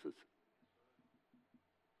of Jesus.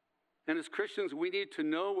 And as Christians, we need to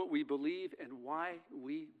know what we believe and why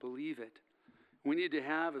we believe it. We need to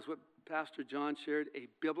have, as what Pastor John shared, a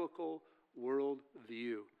biblical world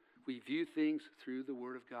view. We view things through the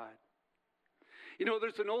Word of God. You know,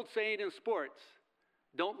 there's an old saying in sports,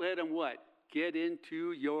 don't let them what? Get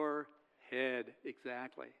into your head.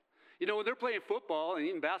 Exactly. You know, when they're playing football and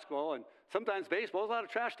even basketball and sometimes baseball, there's a lot of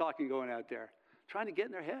trash talking going out there, trying to get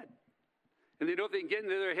in their head. And they know if they can get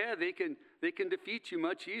into their head, they can defeat you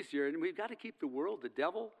much easier. And we've got to keep the world, the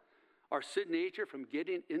devil, our sin nature from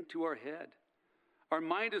getting into our head. Our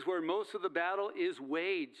mind is where most of the battle is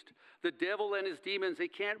waged. The devil and his demons, they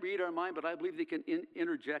can't read our mind, but I believe they can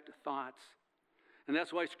interject thoughts. And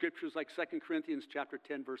that's why scriptures like 2 Corinthians chapter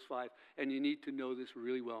 10, verse 5, and you need to know this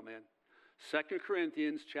really well, man. 2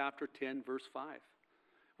 Corinthians chapter 10, verse 5.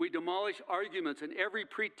 We demolish arguments and every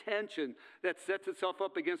pretension that sets itself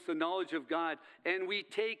up against the knowledge of God, and we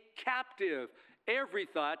take captive every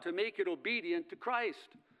thought to make it obedient to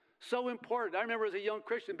Christ. So important. I remember as a young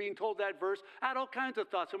Christian being told that verse. I had all kinds of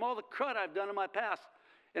thoughts from all the crud I've done in my past.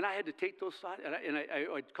 And I had to take those thoughts. And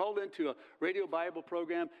I called into a radio Bible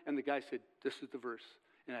program, and the guy said, this is the verse.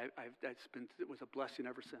 And it was a blessing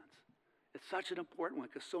ever since. It's such an important one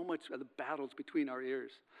because so much of the battles between our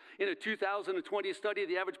ears. In a 2020 study,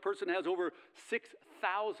 the average person has over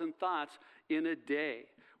 6,000 thoughts in a day,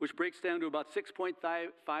 which breaks down to about 6.5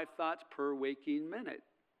 thoughts per waking minute.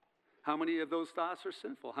 How many of those thoughts are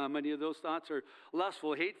sinful? How many of those thoughts are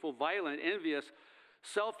lustful, hateful, violent, envious,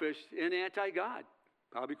 selfish, and anti-God?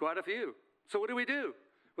 Probably quite a few. So what do we do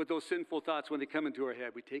with those sinful thoughts when they come into our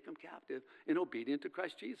head? We take them captive in obedience to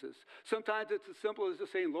Christ Jesus. Sometimes it's as simple as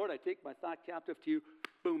just saying, Lord, I take my thought captive to you.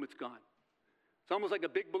 Boom, it's gone. It's almost like a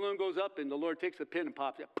big balloon goes up and the Lord takes a pin and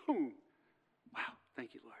pops it. Boom. Wow,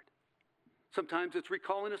 thank you, Lord. Sometimes it's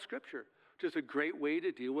recalling a scripture, which is a great way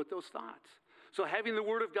to deal with those thoughts. So having the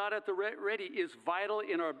Word of God at the ready is vital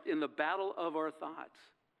in the battle of our thoughts.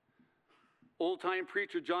 Old-time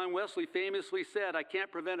preacher John Wesley famously said, I can't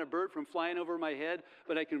prevent a bird from flying over my head,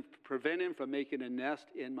 but I can prevent him from making a nest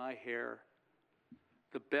in my hair.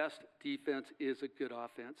 The best defense is a good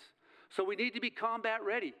offense. So we need to be combat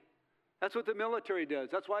ready. That's what the military does.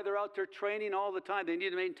 That's why they're out there training all the time. They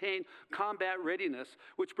need to maintain combat readiness,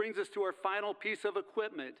 which brings us to our final piece of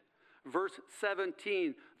equipment. Verse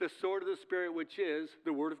 17, the sword of the Spirit, which is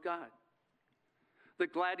the Word of God. The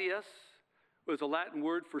gladius was a Latin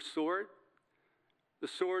word for sword. The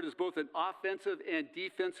sword is both an offensive and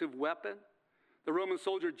defensive weapon. The Roman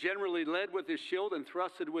soldier generally led with his shield and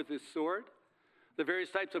thrusted with his sword. The various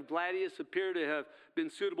types of gladius appear to have been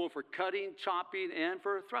suitable for cutting, chopping, and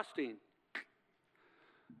for thrusting.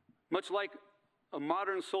 Much like a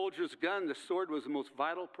modern soldier's gun, the sword was the most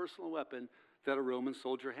vital personal weapon that a Roman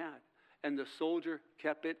soldier had. And the soldier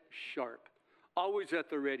kept it sharp, always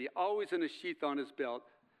at the ready, always in a sheath on his belt.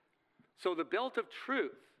 So the belt of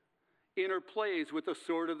truth interplays with the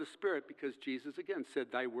sword of the Spirit, because Jesus again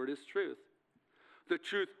said, thy word is truth. The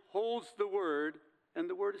truth holds the word, and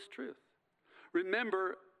the word is truth.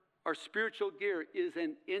 Remember, our spiritual gear is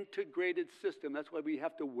an integrated system. That's why we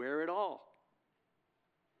have to wear it all.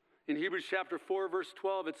 In Hebrews chapter 4, verse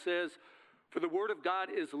 12, it says, for the word of God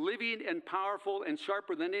is living and powerful and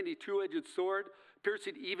sharper than any two-edged sword,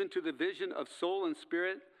 piercing even to the vision of soul and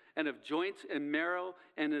spirit and of joints and marrow,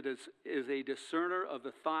 and it is a discerner of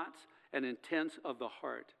the thoughts and intents of the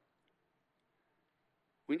heart.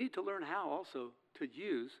 We need to learn how also to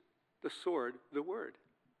use the sword, the word.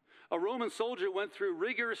 A Roman soldier went through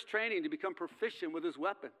rigorous training to become proficient with his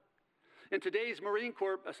weapon. In today's Marine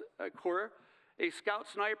Corps, a scout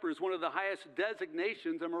sniper is one of the highest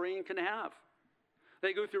designations a Marine can have.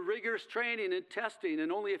 They go through rigorous training and testing,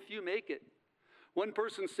 and only a few make it. One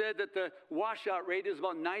person said that the washout rate is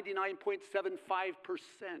about 99.75%.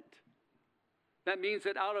 That means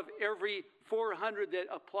that out of every 400 that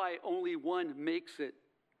apply, only one makes it.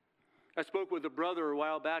 I spoke with a brother a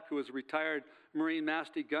while back who was a retired Marine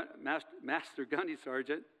Master Gunny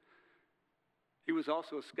Sergeant. He was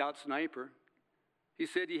also a scout sniper. He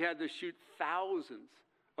said he had to shoot thousands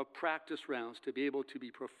of practice rounds to be able to be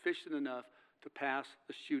proficient enough to pass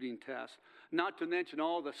the shooting test, not to mention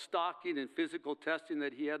all the stalking and physical testing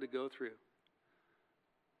that he had to go through.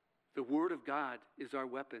 The Word of God is our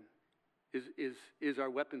weapon, is our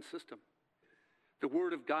weapon system. The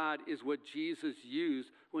Word of God is what Jesus used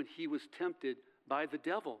when he was tempted by the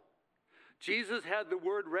devil. Jesus had the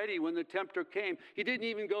Word ready when the tempter came. He didn't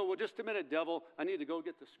even go, well, just a minute, devil, I need to go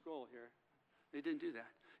get the scroll here. He didn't do that.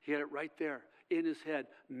 He had it right there in his head,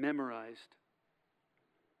 memorized.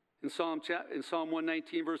 In Psalm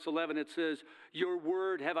 119, verse 11, it says, your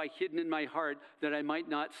word have I hidden in my heart that I might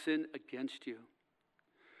not sin against you.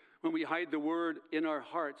 When we hide the word in our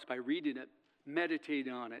hearts by reading it,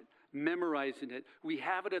 meditating on it, memorizing it, we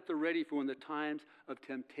have it at the ready for when the times of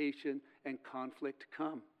temptation and conflict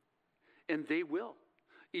come. And they will,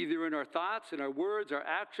 either in our thoughts, in our words, our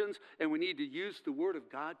actions, and we need to use the word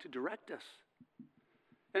of God to direct us.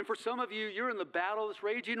 And for some of you, you're in the battle that's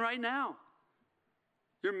raging right now.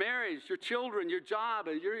 Your marriage, your children, your job,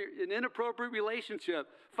 your an inappropriate relationship,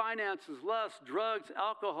 finances, lust, drugs,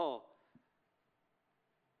 alcohol.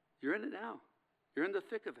 You're in it now. You're in the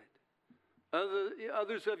thick of it.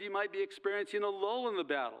 Others of you might be experiencing a lull in the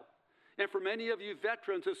battle. And for many of you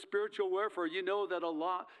veterans of spiritual warfare, you know that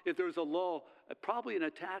if there's a lull, probably an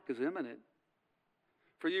attack is imminent.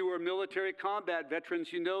 For you who are military combat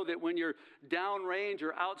veterans, you know that when you're downrange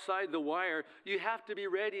or outside the wire, you have to be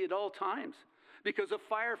ready at all times, because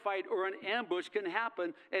a firefight or an ambush can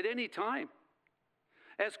happen at any time.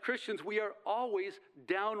 As Christians, we are always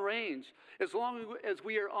downrange. As long as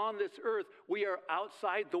we are on this earth, we are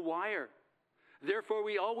outside the wire. Therefore,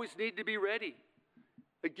 we always need to be ready.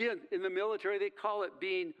 Again, in the military, they call it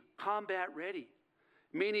being combat ready,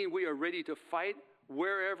 meaning we are ready to fight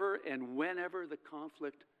wherever and whenever the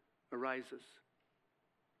conflict arises.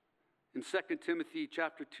 In 2 Timothy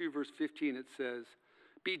chapter 2, verse 15, it says,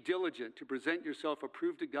 be diligent to present yourself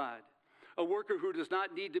approved to God, a worker who does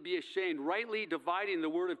not need to be ashamed, rightly dividing the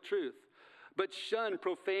word of truth. But shun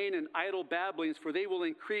profane and idle babblings, for they will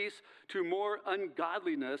increase to more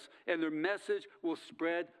ungodliness, and their message will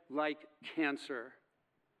spread like cancer.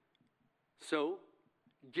 So,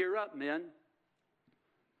 gear up, men.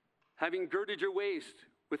 Having girded your waist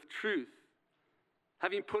with truth,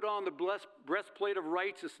 having put on the breastplate of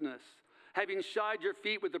righteousness, having shod your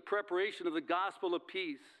feet with the preparation of the gospel of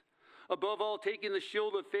peace, above all, taking the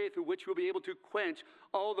shield of faith with which you will be able to quench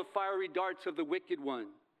all the fiery darts of the wicked one,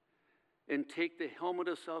 and take the helmet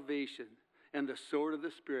of salvation and the sword of the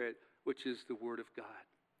Spirit, which is the word of God.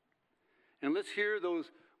 And let's hear those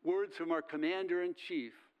words from our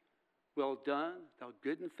commander-in-chief. Well done, thou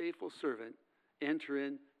good and faithful servant. Enter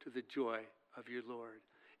into the joy of your Lord.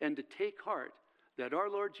 And to take heart that our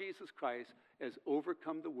Lord Jesus Christ has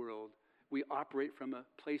overcome the world. We operate from a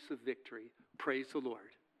place of victory. Praise the Lord.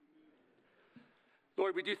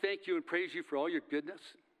 Lord, we do thank you and praise you for all your goodness.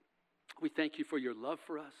 We thank you for your love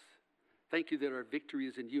for us. Thank you that our victory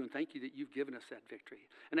is in you, and thank you that you've given us that victory.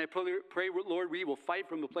 And I pray, Lord, we will fight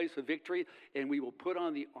from a place of victory, and we will put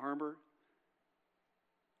on the armor,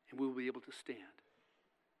 and we will be able to stand.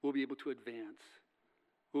 We'll be able to advance.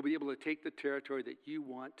 We'll be able to take the territory that you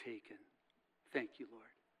want taken. Thank you, Lord.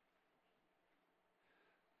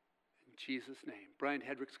 In Jesus' name. Brian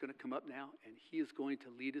Headrick's going to come up now, and he is going to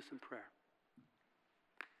lead us in prayer.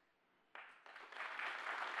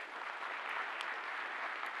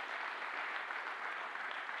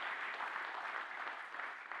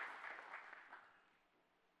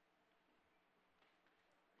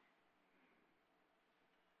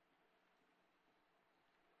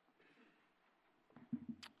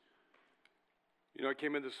 You know, I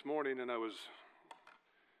came in this morning and I was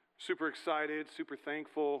super excited, super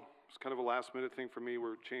thankful. It was kind of a last-minute thing for me.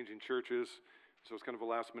 We're changing churches, so it's kind of a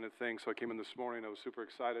last-minute thing. So I came in this morning, I was super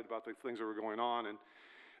excited about the things that were going on. And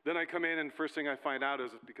then I come in, and first thing I find out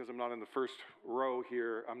is because I'm not in the first row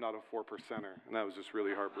here, I'm not a 4%er. And that was just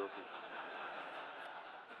really heartbroken.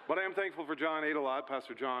 But I am thankful for John Adelot,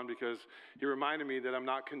 Pastor John, because he reminded me that I'm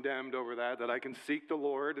not condemned over that I can seek the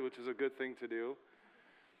Lord, which is a good thing to do.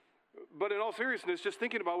 But in all seriousness, just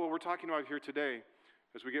thinking about what we're talking about here today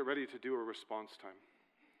as we get ready to do a response time.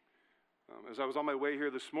 As I was on my way here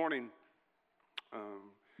this morning,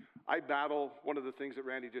 I battle one of the things that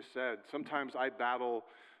Randy just said. Sometimes I battle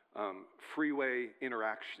freeway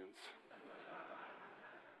interactions.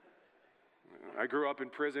 I grew up in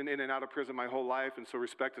prison, in and out of prison my whole life, and so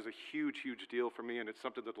respect is a huge, huge deal for me, and it's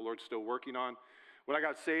something that the Lord's still working on. When I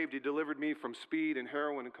got saved, He delivered me from speed and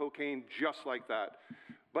heroin and cocaine just like that.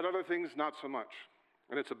 But other things, not so much.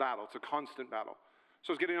 And it's a battle. It's a constant battle.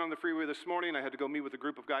 So I was getting on the freeway this morning. I had to go meet with a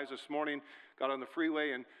group of guys this morning. Got on the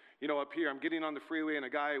freeway, and up here, I'm getting on the freeway, and a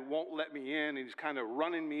guy won't let me in, and he's kind of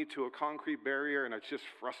running me to a concrete barrier, and it just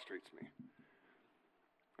frustrates me.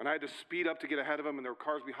 And I had to speed up to get ahead of him, and there were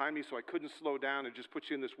cars behind me, so I couldn't slow down. It just puts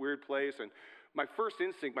you in this weird place. And my first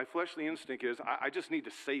instinct, my fleshly instinct is, I just need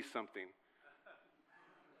to say something.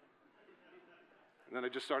 And then I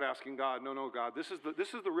just start asking God, no, God, this is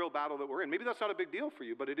the real battle that we're in. Maybe that's not a big deal for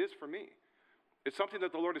you, but it is for me. It's something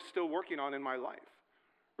that the Lord is still working on in my life.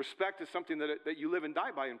 Respect is something that you live and die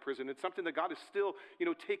by in prison. It's something that God is still,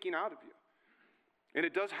 taking out of you. And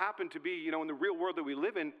it does happen to be, in the real world that we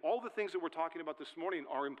live in, all the things that we're talking about this morning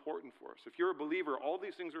are important for us. If you're a believer, all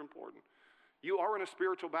these things are important. You are in a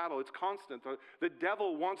spiritual battle. It's constant. The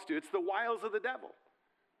devil wants to. It's the wiles of the devil.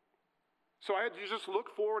 So I had to just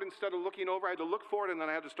look forward instead of looking over. I had to look forward, and then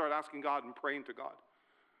I had to start asking God and praying to God.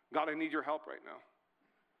 God, I need your help right now.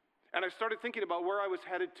 And I started thinking about where I was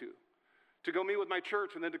headed to go meet with my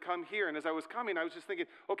church and then to come here. And as I was coming, I was just thinking,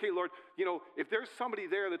 okay, Lord, if there's somebody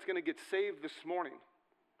there that's going to get saved this morning,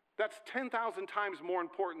 that's 10,000 times more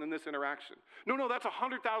important than this interaction. No, that's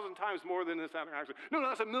 100,000 times more than this interaction. No,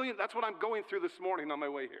 that's 1,000,000. That's what I'm going through this morning on my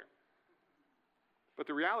way here. But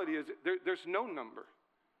the reality is there's no number.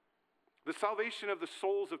 The salvation of the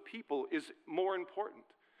souls of people is more important.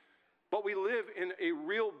 But we live in a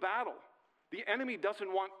real battle. The enemy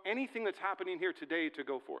doesn't want anything that's happening here today to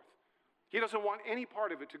go forth. He doesn't want any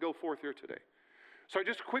part of it to go forth here today. So I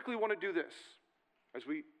just quickly want to do this as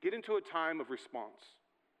we get into a time of response.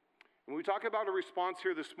 When we talk about a response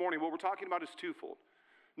here this morning, what we're talking about is twofold.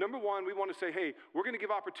 Number one, we want to say, hey, we're going to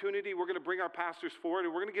give opportunity. We're going to bring our pastors forward,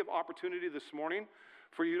 and we're going to give opportunity this morning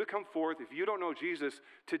for you to come forth. If you don't know Jesus,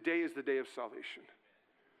 today is the day of salvation.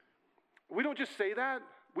 We don't just say that.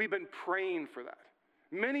 We've been praying for that.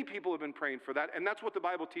 Many people have been praying for that, and that's what the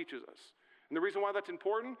Bible teaches us. And the reason why that's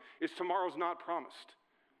important is tomorrow's not promised.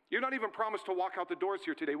 You're not even promised to walk out the doors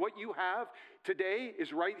here today. What you have today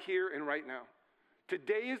is right here and right now.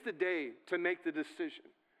 Today is the day to make the decision.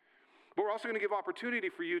 But we're also going to give opportunity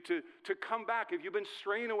for you to come back if you've been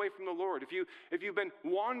straying away from the Lord, if you've been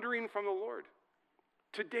wandering from the Lord.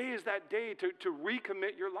 Today is that day to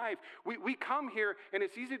recommit your life. We come here, and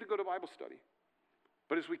it's easy to go to Bible study.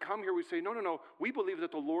 But as we come here, we say, no, we believe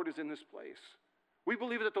that the Lord is in this place. We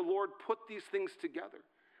believe that the Lord put these things together.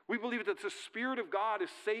 We believe that the Spirit of God is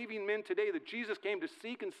saving men today, that Jesus came to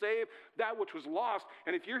seek and save that which was lost.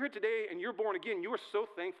 And if you're here today and you're born again, you are so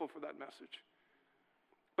thankful for that message.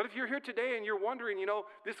 But if you're here today and you're wondering,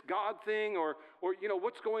 this God thing or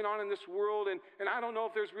what's going on in this world, and I don't know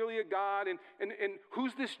if there's really a God, and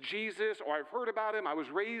who's this Jesus, or I've heard about him, I was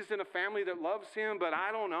raised in a family that loves him, but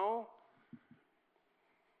I don't know.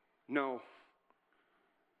 No.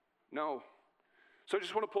 So I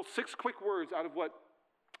just want to pull 6 quick words out of what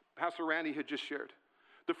Pastor Randy had just shared.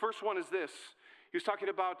 The first one is this. He was talking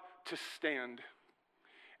about to stand.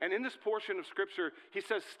 And in this portion of Scripture, he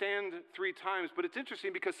says stand 3 times, but it's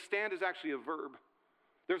interesting because stand is actually a verb.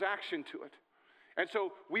 There's action to it. And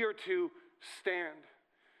so we are to stand.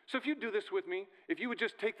 So if you do this with me, if you would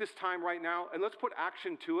just take this time right now, and let's put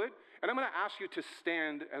action to it, and I'm going to ask you to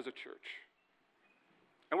stand as a church.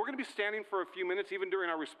 And we're going to be standing for a few minutes, even during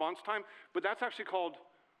our response time, but that's actually called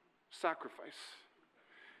sacrifice.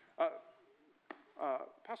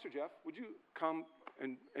 Pastor Jeff, would you come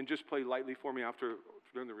and just play lightly for me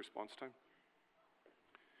during the response time?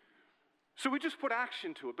 So we just put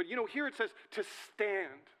action to it, but here it says to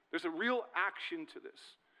stand. There's a real action to this.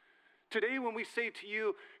 Today when we say to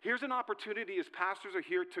you, here's an opportunity as pastors are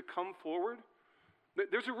here to come forward,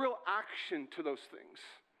 there's a real action to those things.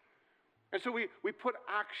 And so we put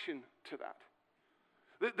action to that.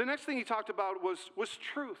 The next thing he talked about was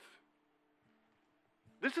truth.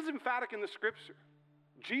 This is emphatic in the Scripture.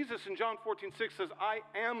 Jesus in John 14:6 says, I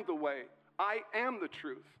am the way, I am the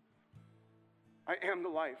truth, I am the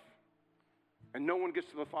life, and no one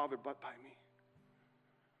gets to the Father but by me.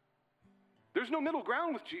 There's no middle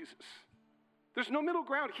ground with Jesus. There's no middle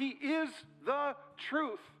ground. He is the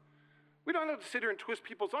truth. We don't have to sit here and twist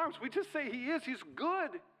people's arms. We just say he is. He's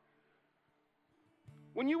good.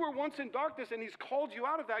 When you were once in darkness and he's called you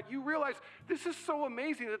out of that, you realize this is so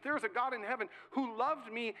amazing that there's a God in heaven who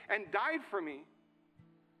loved me and died for me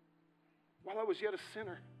while I was yet a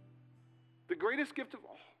sinner. The greatest gift of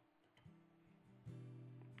all.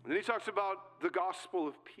 And then he talks about the gospel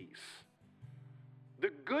of peace. The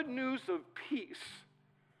good news of peace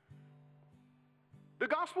The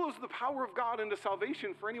gospel is the power of God into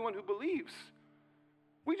salvation for anyone who believes.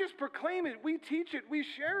 We just proclaim it, we teach it, we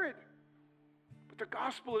share it. But the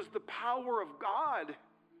gospel is the power of God.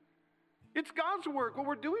 It's God's work. What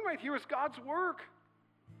we're doing right here is God's work.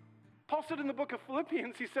 Paul said in the book of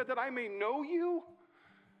Philippians, he said that I may know you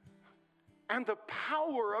and the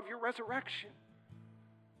power of your resurrection.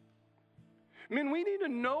 Men, we need to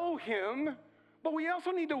know him, but we also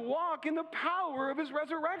need to walk in the power of his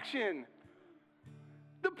resurrection.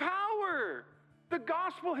 The power. The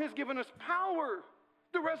gospel has given us power.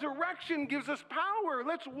 The resurrection gives us power.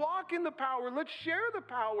 Let's walk in the power. Let's share the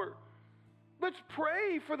power. Let's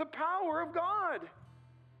pray for the power of God.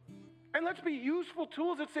 And let's be useful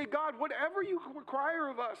tools that say, God, whatever you require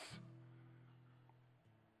of us.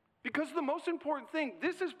 Because the most important thing,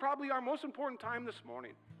 this is probably our most important time this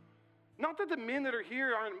morning. Not that the men that are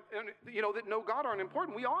here aren't, that know God aren't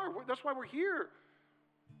important. We are. That's why we're here.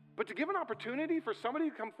 But to give an opportunity for somebody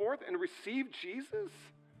to come forth and receive Jesus,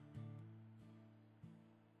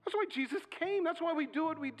 that's why Jesus came. That's why we do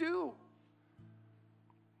what we do.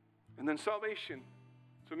 And then salvation.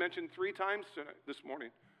 So mentioned 3 times this morning.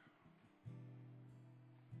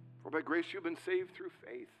 For by grace you've been saved through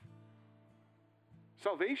faith.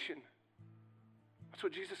 Salvation. That's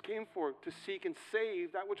what Jesus came for, to seek and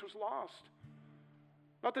save that which was lost.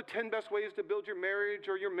 Not the 10 best ways to build your marriage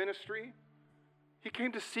or your ministry. He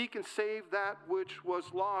came to seek and save that which was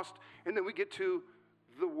lost. And then we get to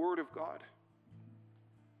the Word of God.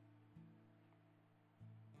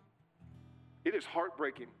 It is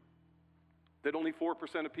heartbreaking that only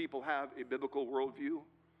 4% of people have a biblical worldview.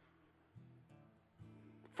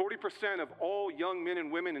 40% of all young men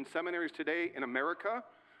and women in seminaries today in America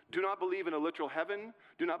do not believe in a literal heaven,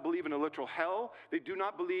 do not believe in a literal hell. They do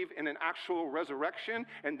not believe in an actual resurrection,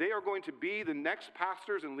 and they are going to be the next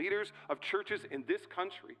pastors and leaders of churches in this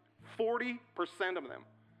country. 40% of them.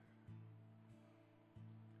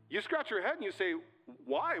 You scratch your head and you say,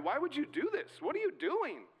 why? Why would you do this? What are you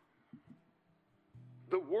doing?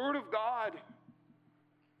 The Word of God.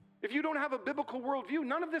 If you don't have a biblical worldview,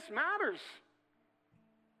 none of this matters.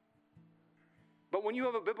 But when you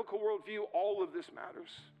have a biblical worldview, all of this matters.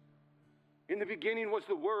 In the beginning was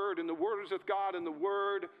the Word, and the Word was with God, and the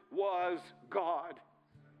Word was God.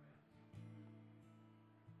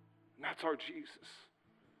 And that's our Jesus.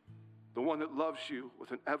 The one that loves you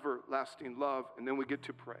with an everlasting love. And then we get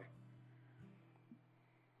to pray.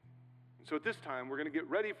 And so at this time, we're going to get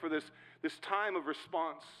ready for this time of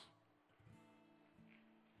response.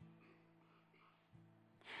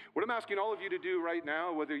 What I'm asking all of you to do right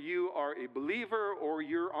now, whether you are a believer or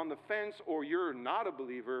you're on the fence or you're not a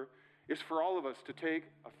believer, is for all of us to take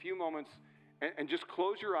a few moments and just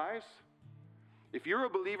close your eyes. If you're a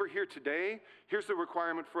believer here today, here's the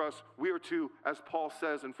requirement for us. We are to, as Paul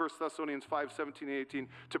says in 1 Thessalonians 5:17 and 18,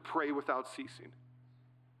 to pray without ceasing.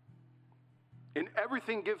 In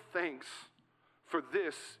everything give thanks, for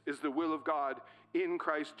this is the will of God in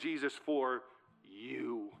Christ Jesus for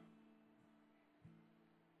you.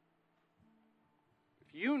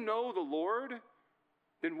 If you know the Lord,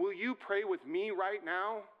 then will you pray with me right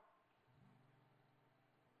now?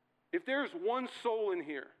 If there's one soul in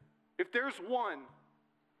here, if there's one,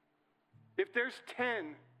 if there's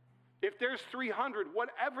 10, if there's 300,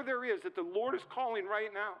 whatever there is that the Lord is calling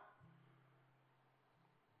right now,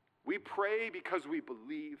 we pray because we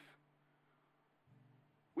believe.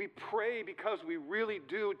 We pray because we really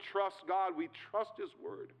do trust God. We trust His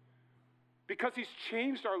Word. Because He's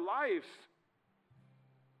changed our lives.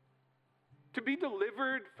 To be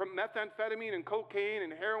delivered from methamphetamine and cocaine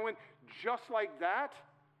and heroin just like that,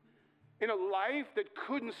 in a life that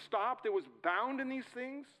couldn't stop, that was bound in these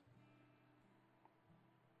things.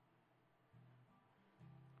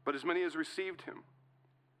 But as many as received Him,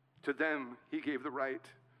 to them He gave the right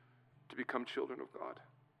to become children of God.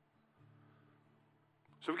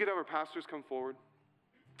 So we could have our pastors come forward.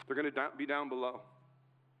 They're going to be down below.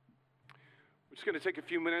 We're just going to take a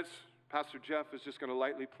few minutes. Pastor Jeff is just going to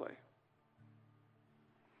lightly play.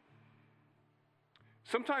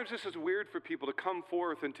 Sometimes this is weird for people to come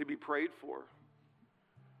forth and to be prayed for.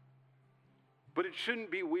 But it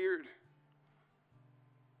shouldn't be weird.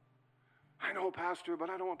 I know, Pastor, but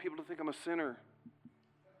I don't want people to think I'm a sinner.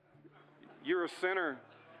 You're a sinner.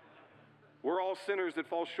 We're all sinners that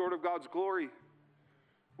fall short of God's glory.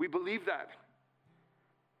 We believe that.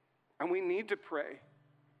 And we need to pray.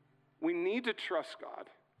 We need to trust God.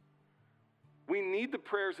 We need the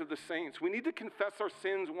prayers of the saints. We need to confess our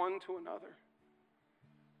sins one to another.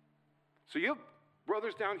 So you have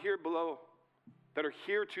brothers down here below that are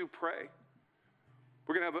here to pray.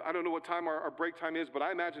 We're going to have, I don't know what time our break time is, but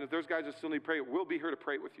I imagine if there's guys that still need prayer, we'll be here to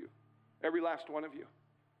pray with you. Every last one of you.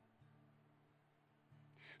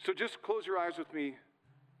 So just close your eyes with me.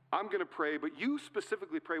 I'm going to pray, but you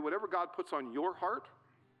specifically pray whatever God puts on your heart.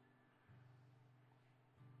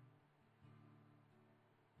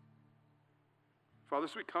 Father,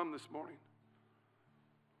 as we come this morning,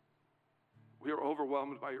 we are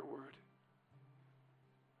overwhelmed by your word.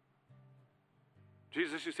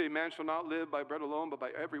 Jesus, you say, man shall not live by bread alone, but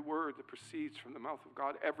by every word that proceeds from the mouth of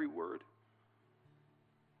God, every word.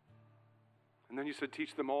 And then you said,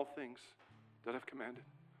 teach them all things that I've commanded.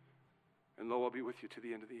 And lo, I'll be with you to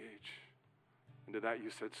the end of the age. And to that you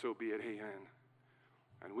said, so be it, amen.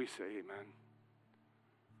 And we say amen.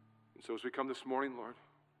 And so as we come this morning, Lord,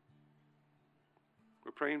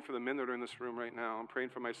 we're praying for the men that are in this room right now. I'm praying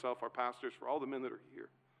for myself, our pastors, for all the men that are here.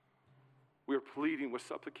 We are pleading with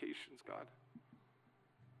supplications, God.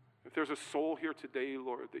 If there's a soul here today,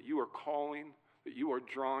 Lord, that you are calling, that you are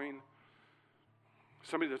drawing,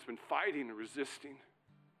 somebody that's been fighting and resisting,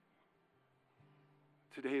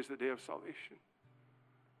 today is the day of salvation.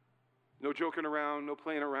 No joking around, no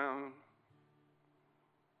playing around.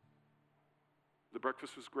 The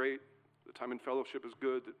breakfast was great. The time in fellowship is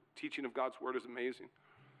good. The teaching of God's word is amazing.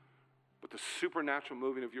 But the supernatural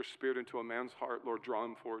moving of your spirit into a man's heart, Lord, draw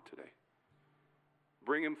him forward today.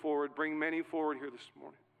 Bring him forward. Bring many forward here this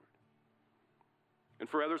morning, Lord. And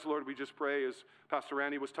for others, Lord, we just pray, as Pastor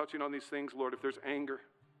Randy was touching on these things, Lord, if there's anger,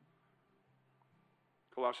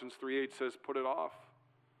 Colossians 3:8 says, put it off.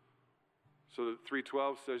 So that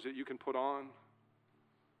 3:12 says that you can put on.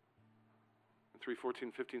 And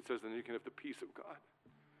 3:14-15 says then you can have the peace of God.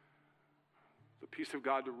 The peace of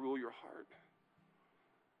God to rule your heart.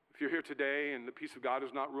 If you're here today and the peace of God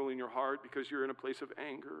is not ruling your heart because you're in a place of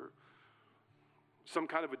anger, some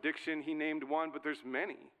kind of addiction, he named one, but there's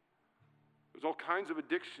many. There's all kinds of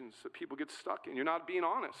addictions that people get stuck in. You're not being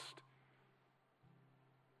honest.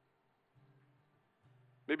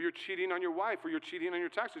 Maybe you're cheating on your wife or you're cheating on your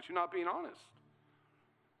taxes. You're not being honest.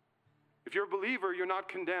 If you're a believer, you're not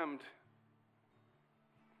condemned,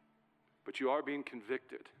 but you are being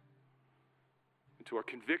convicted. And to our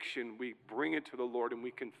conviction, we bring it to the Lord and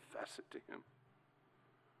we confess it to him.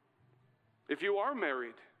 If you are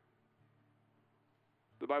married,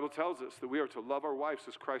 the Bible tells us that we are to love our wives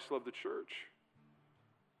as Christ loved the church.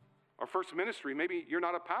 Our first ministry, maybe you're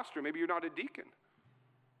not a pastor, maybe you're not a deacon.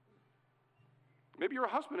 Maybe you're a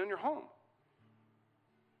husband in your home.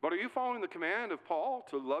 But are you following the command of Paul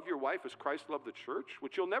to love your wife as Christ loved the church,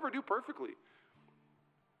 which you'll never do perfectly,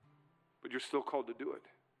 but you're still called to do it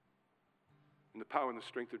in the power and the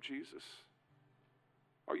strength of Jesus?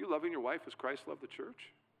 Are you loving your wife as Christ loved the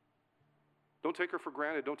church? Don't take her for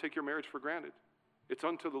granted. Don't take your marriage for granted. It's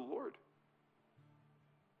unto the Lord.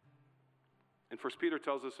 And 1 Peter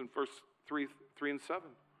tells us in verse 3 and 7,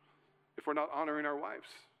 if we're not honoring our wives,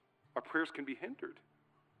 our prayers can be hindered.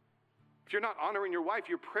 If you're not honoring your wife,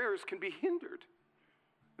 your prayers can be hindered.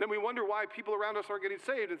 Then we wonder why people around us aren't getting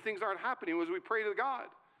saved and things aren't happening as we pray to God.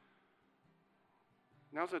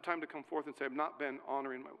 Now's the time to come forth and say, I've not been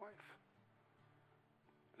honoring my wife.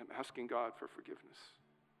 And I'm asking God for forgiveness.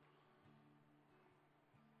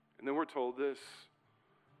 And then we're told this.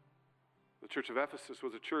 The church of Ephesus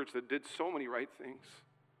was a church that did so many right things.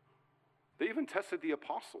 They even tested the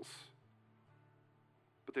apostles.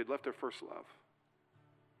 But they'd left their first love.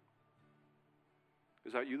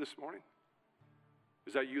 Is that you this morning?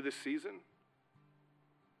 Is that you this season?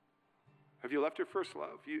 Have you left your first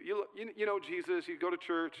love? You know Jesus, you go to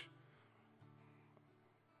church.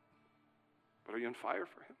 But are you on fire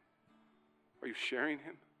for him? Are you sharing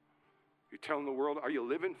him? Are you telling the world? Are you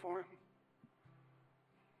living for him?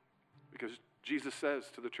 Because Jesus says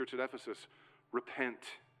to the church at Ephesus, repent.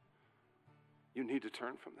 You need to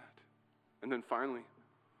turn from that. And then finally,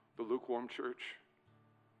 the lukewarm church.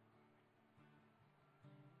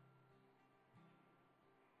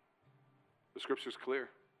 The scripture's clear.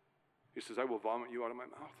 He says, I will vomit you out of my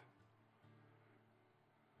mouth.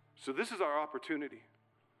 So this is our opportunity.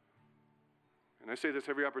 And I say this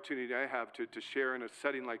every opportunity I have to share in a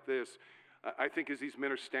setting like this. I think as these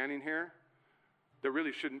men are standing here, there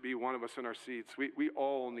really shouldn't be one of us in our seats. We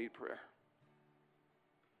all need prayer.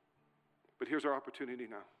 But here's our opportunity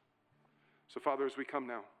now. So Father, as we come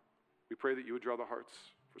now, we pray that you would draw the hearts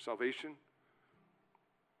for salvation.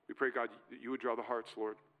 We pray, God, that you would draw the hearts,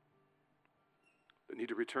 Lord, that need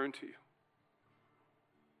to return to you.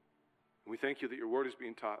 And we thank you that your word is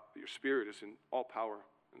being taught, that your spirit is in all power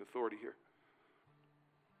and authority here,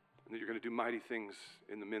 and that you're going to do mighty things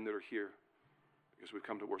in the men that are here because we've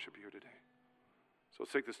come to worship you here today. So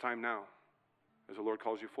let's take this time now as the Lord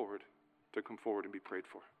calls you forward to come forward and be prayed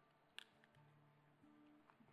for.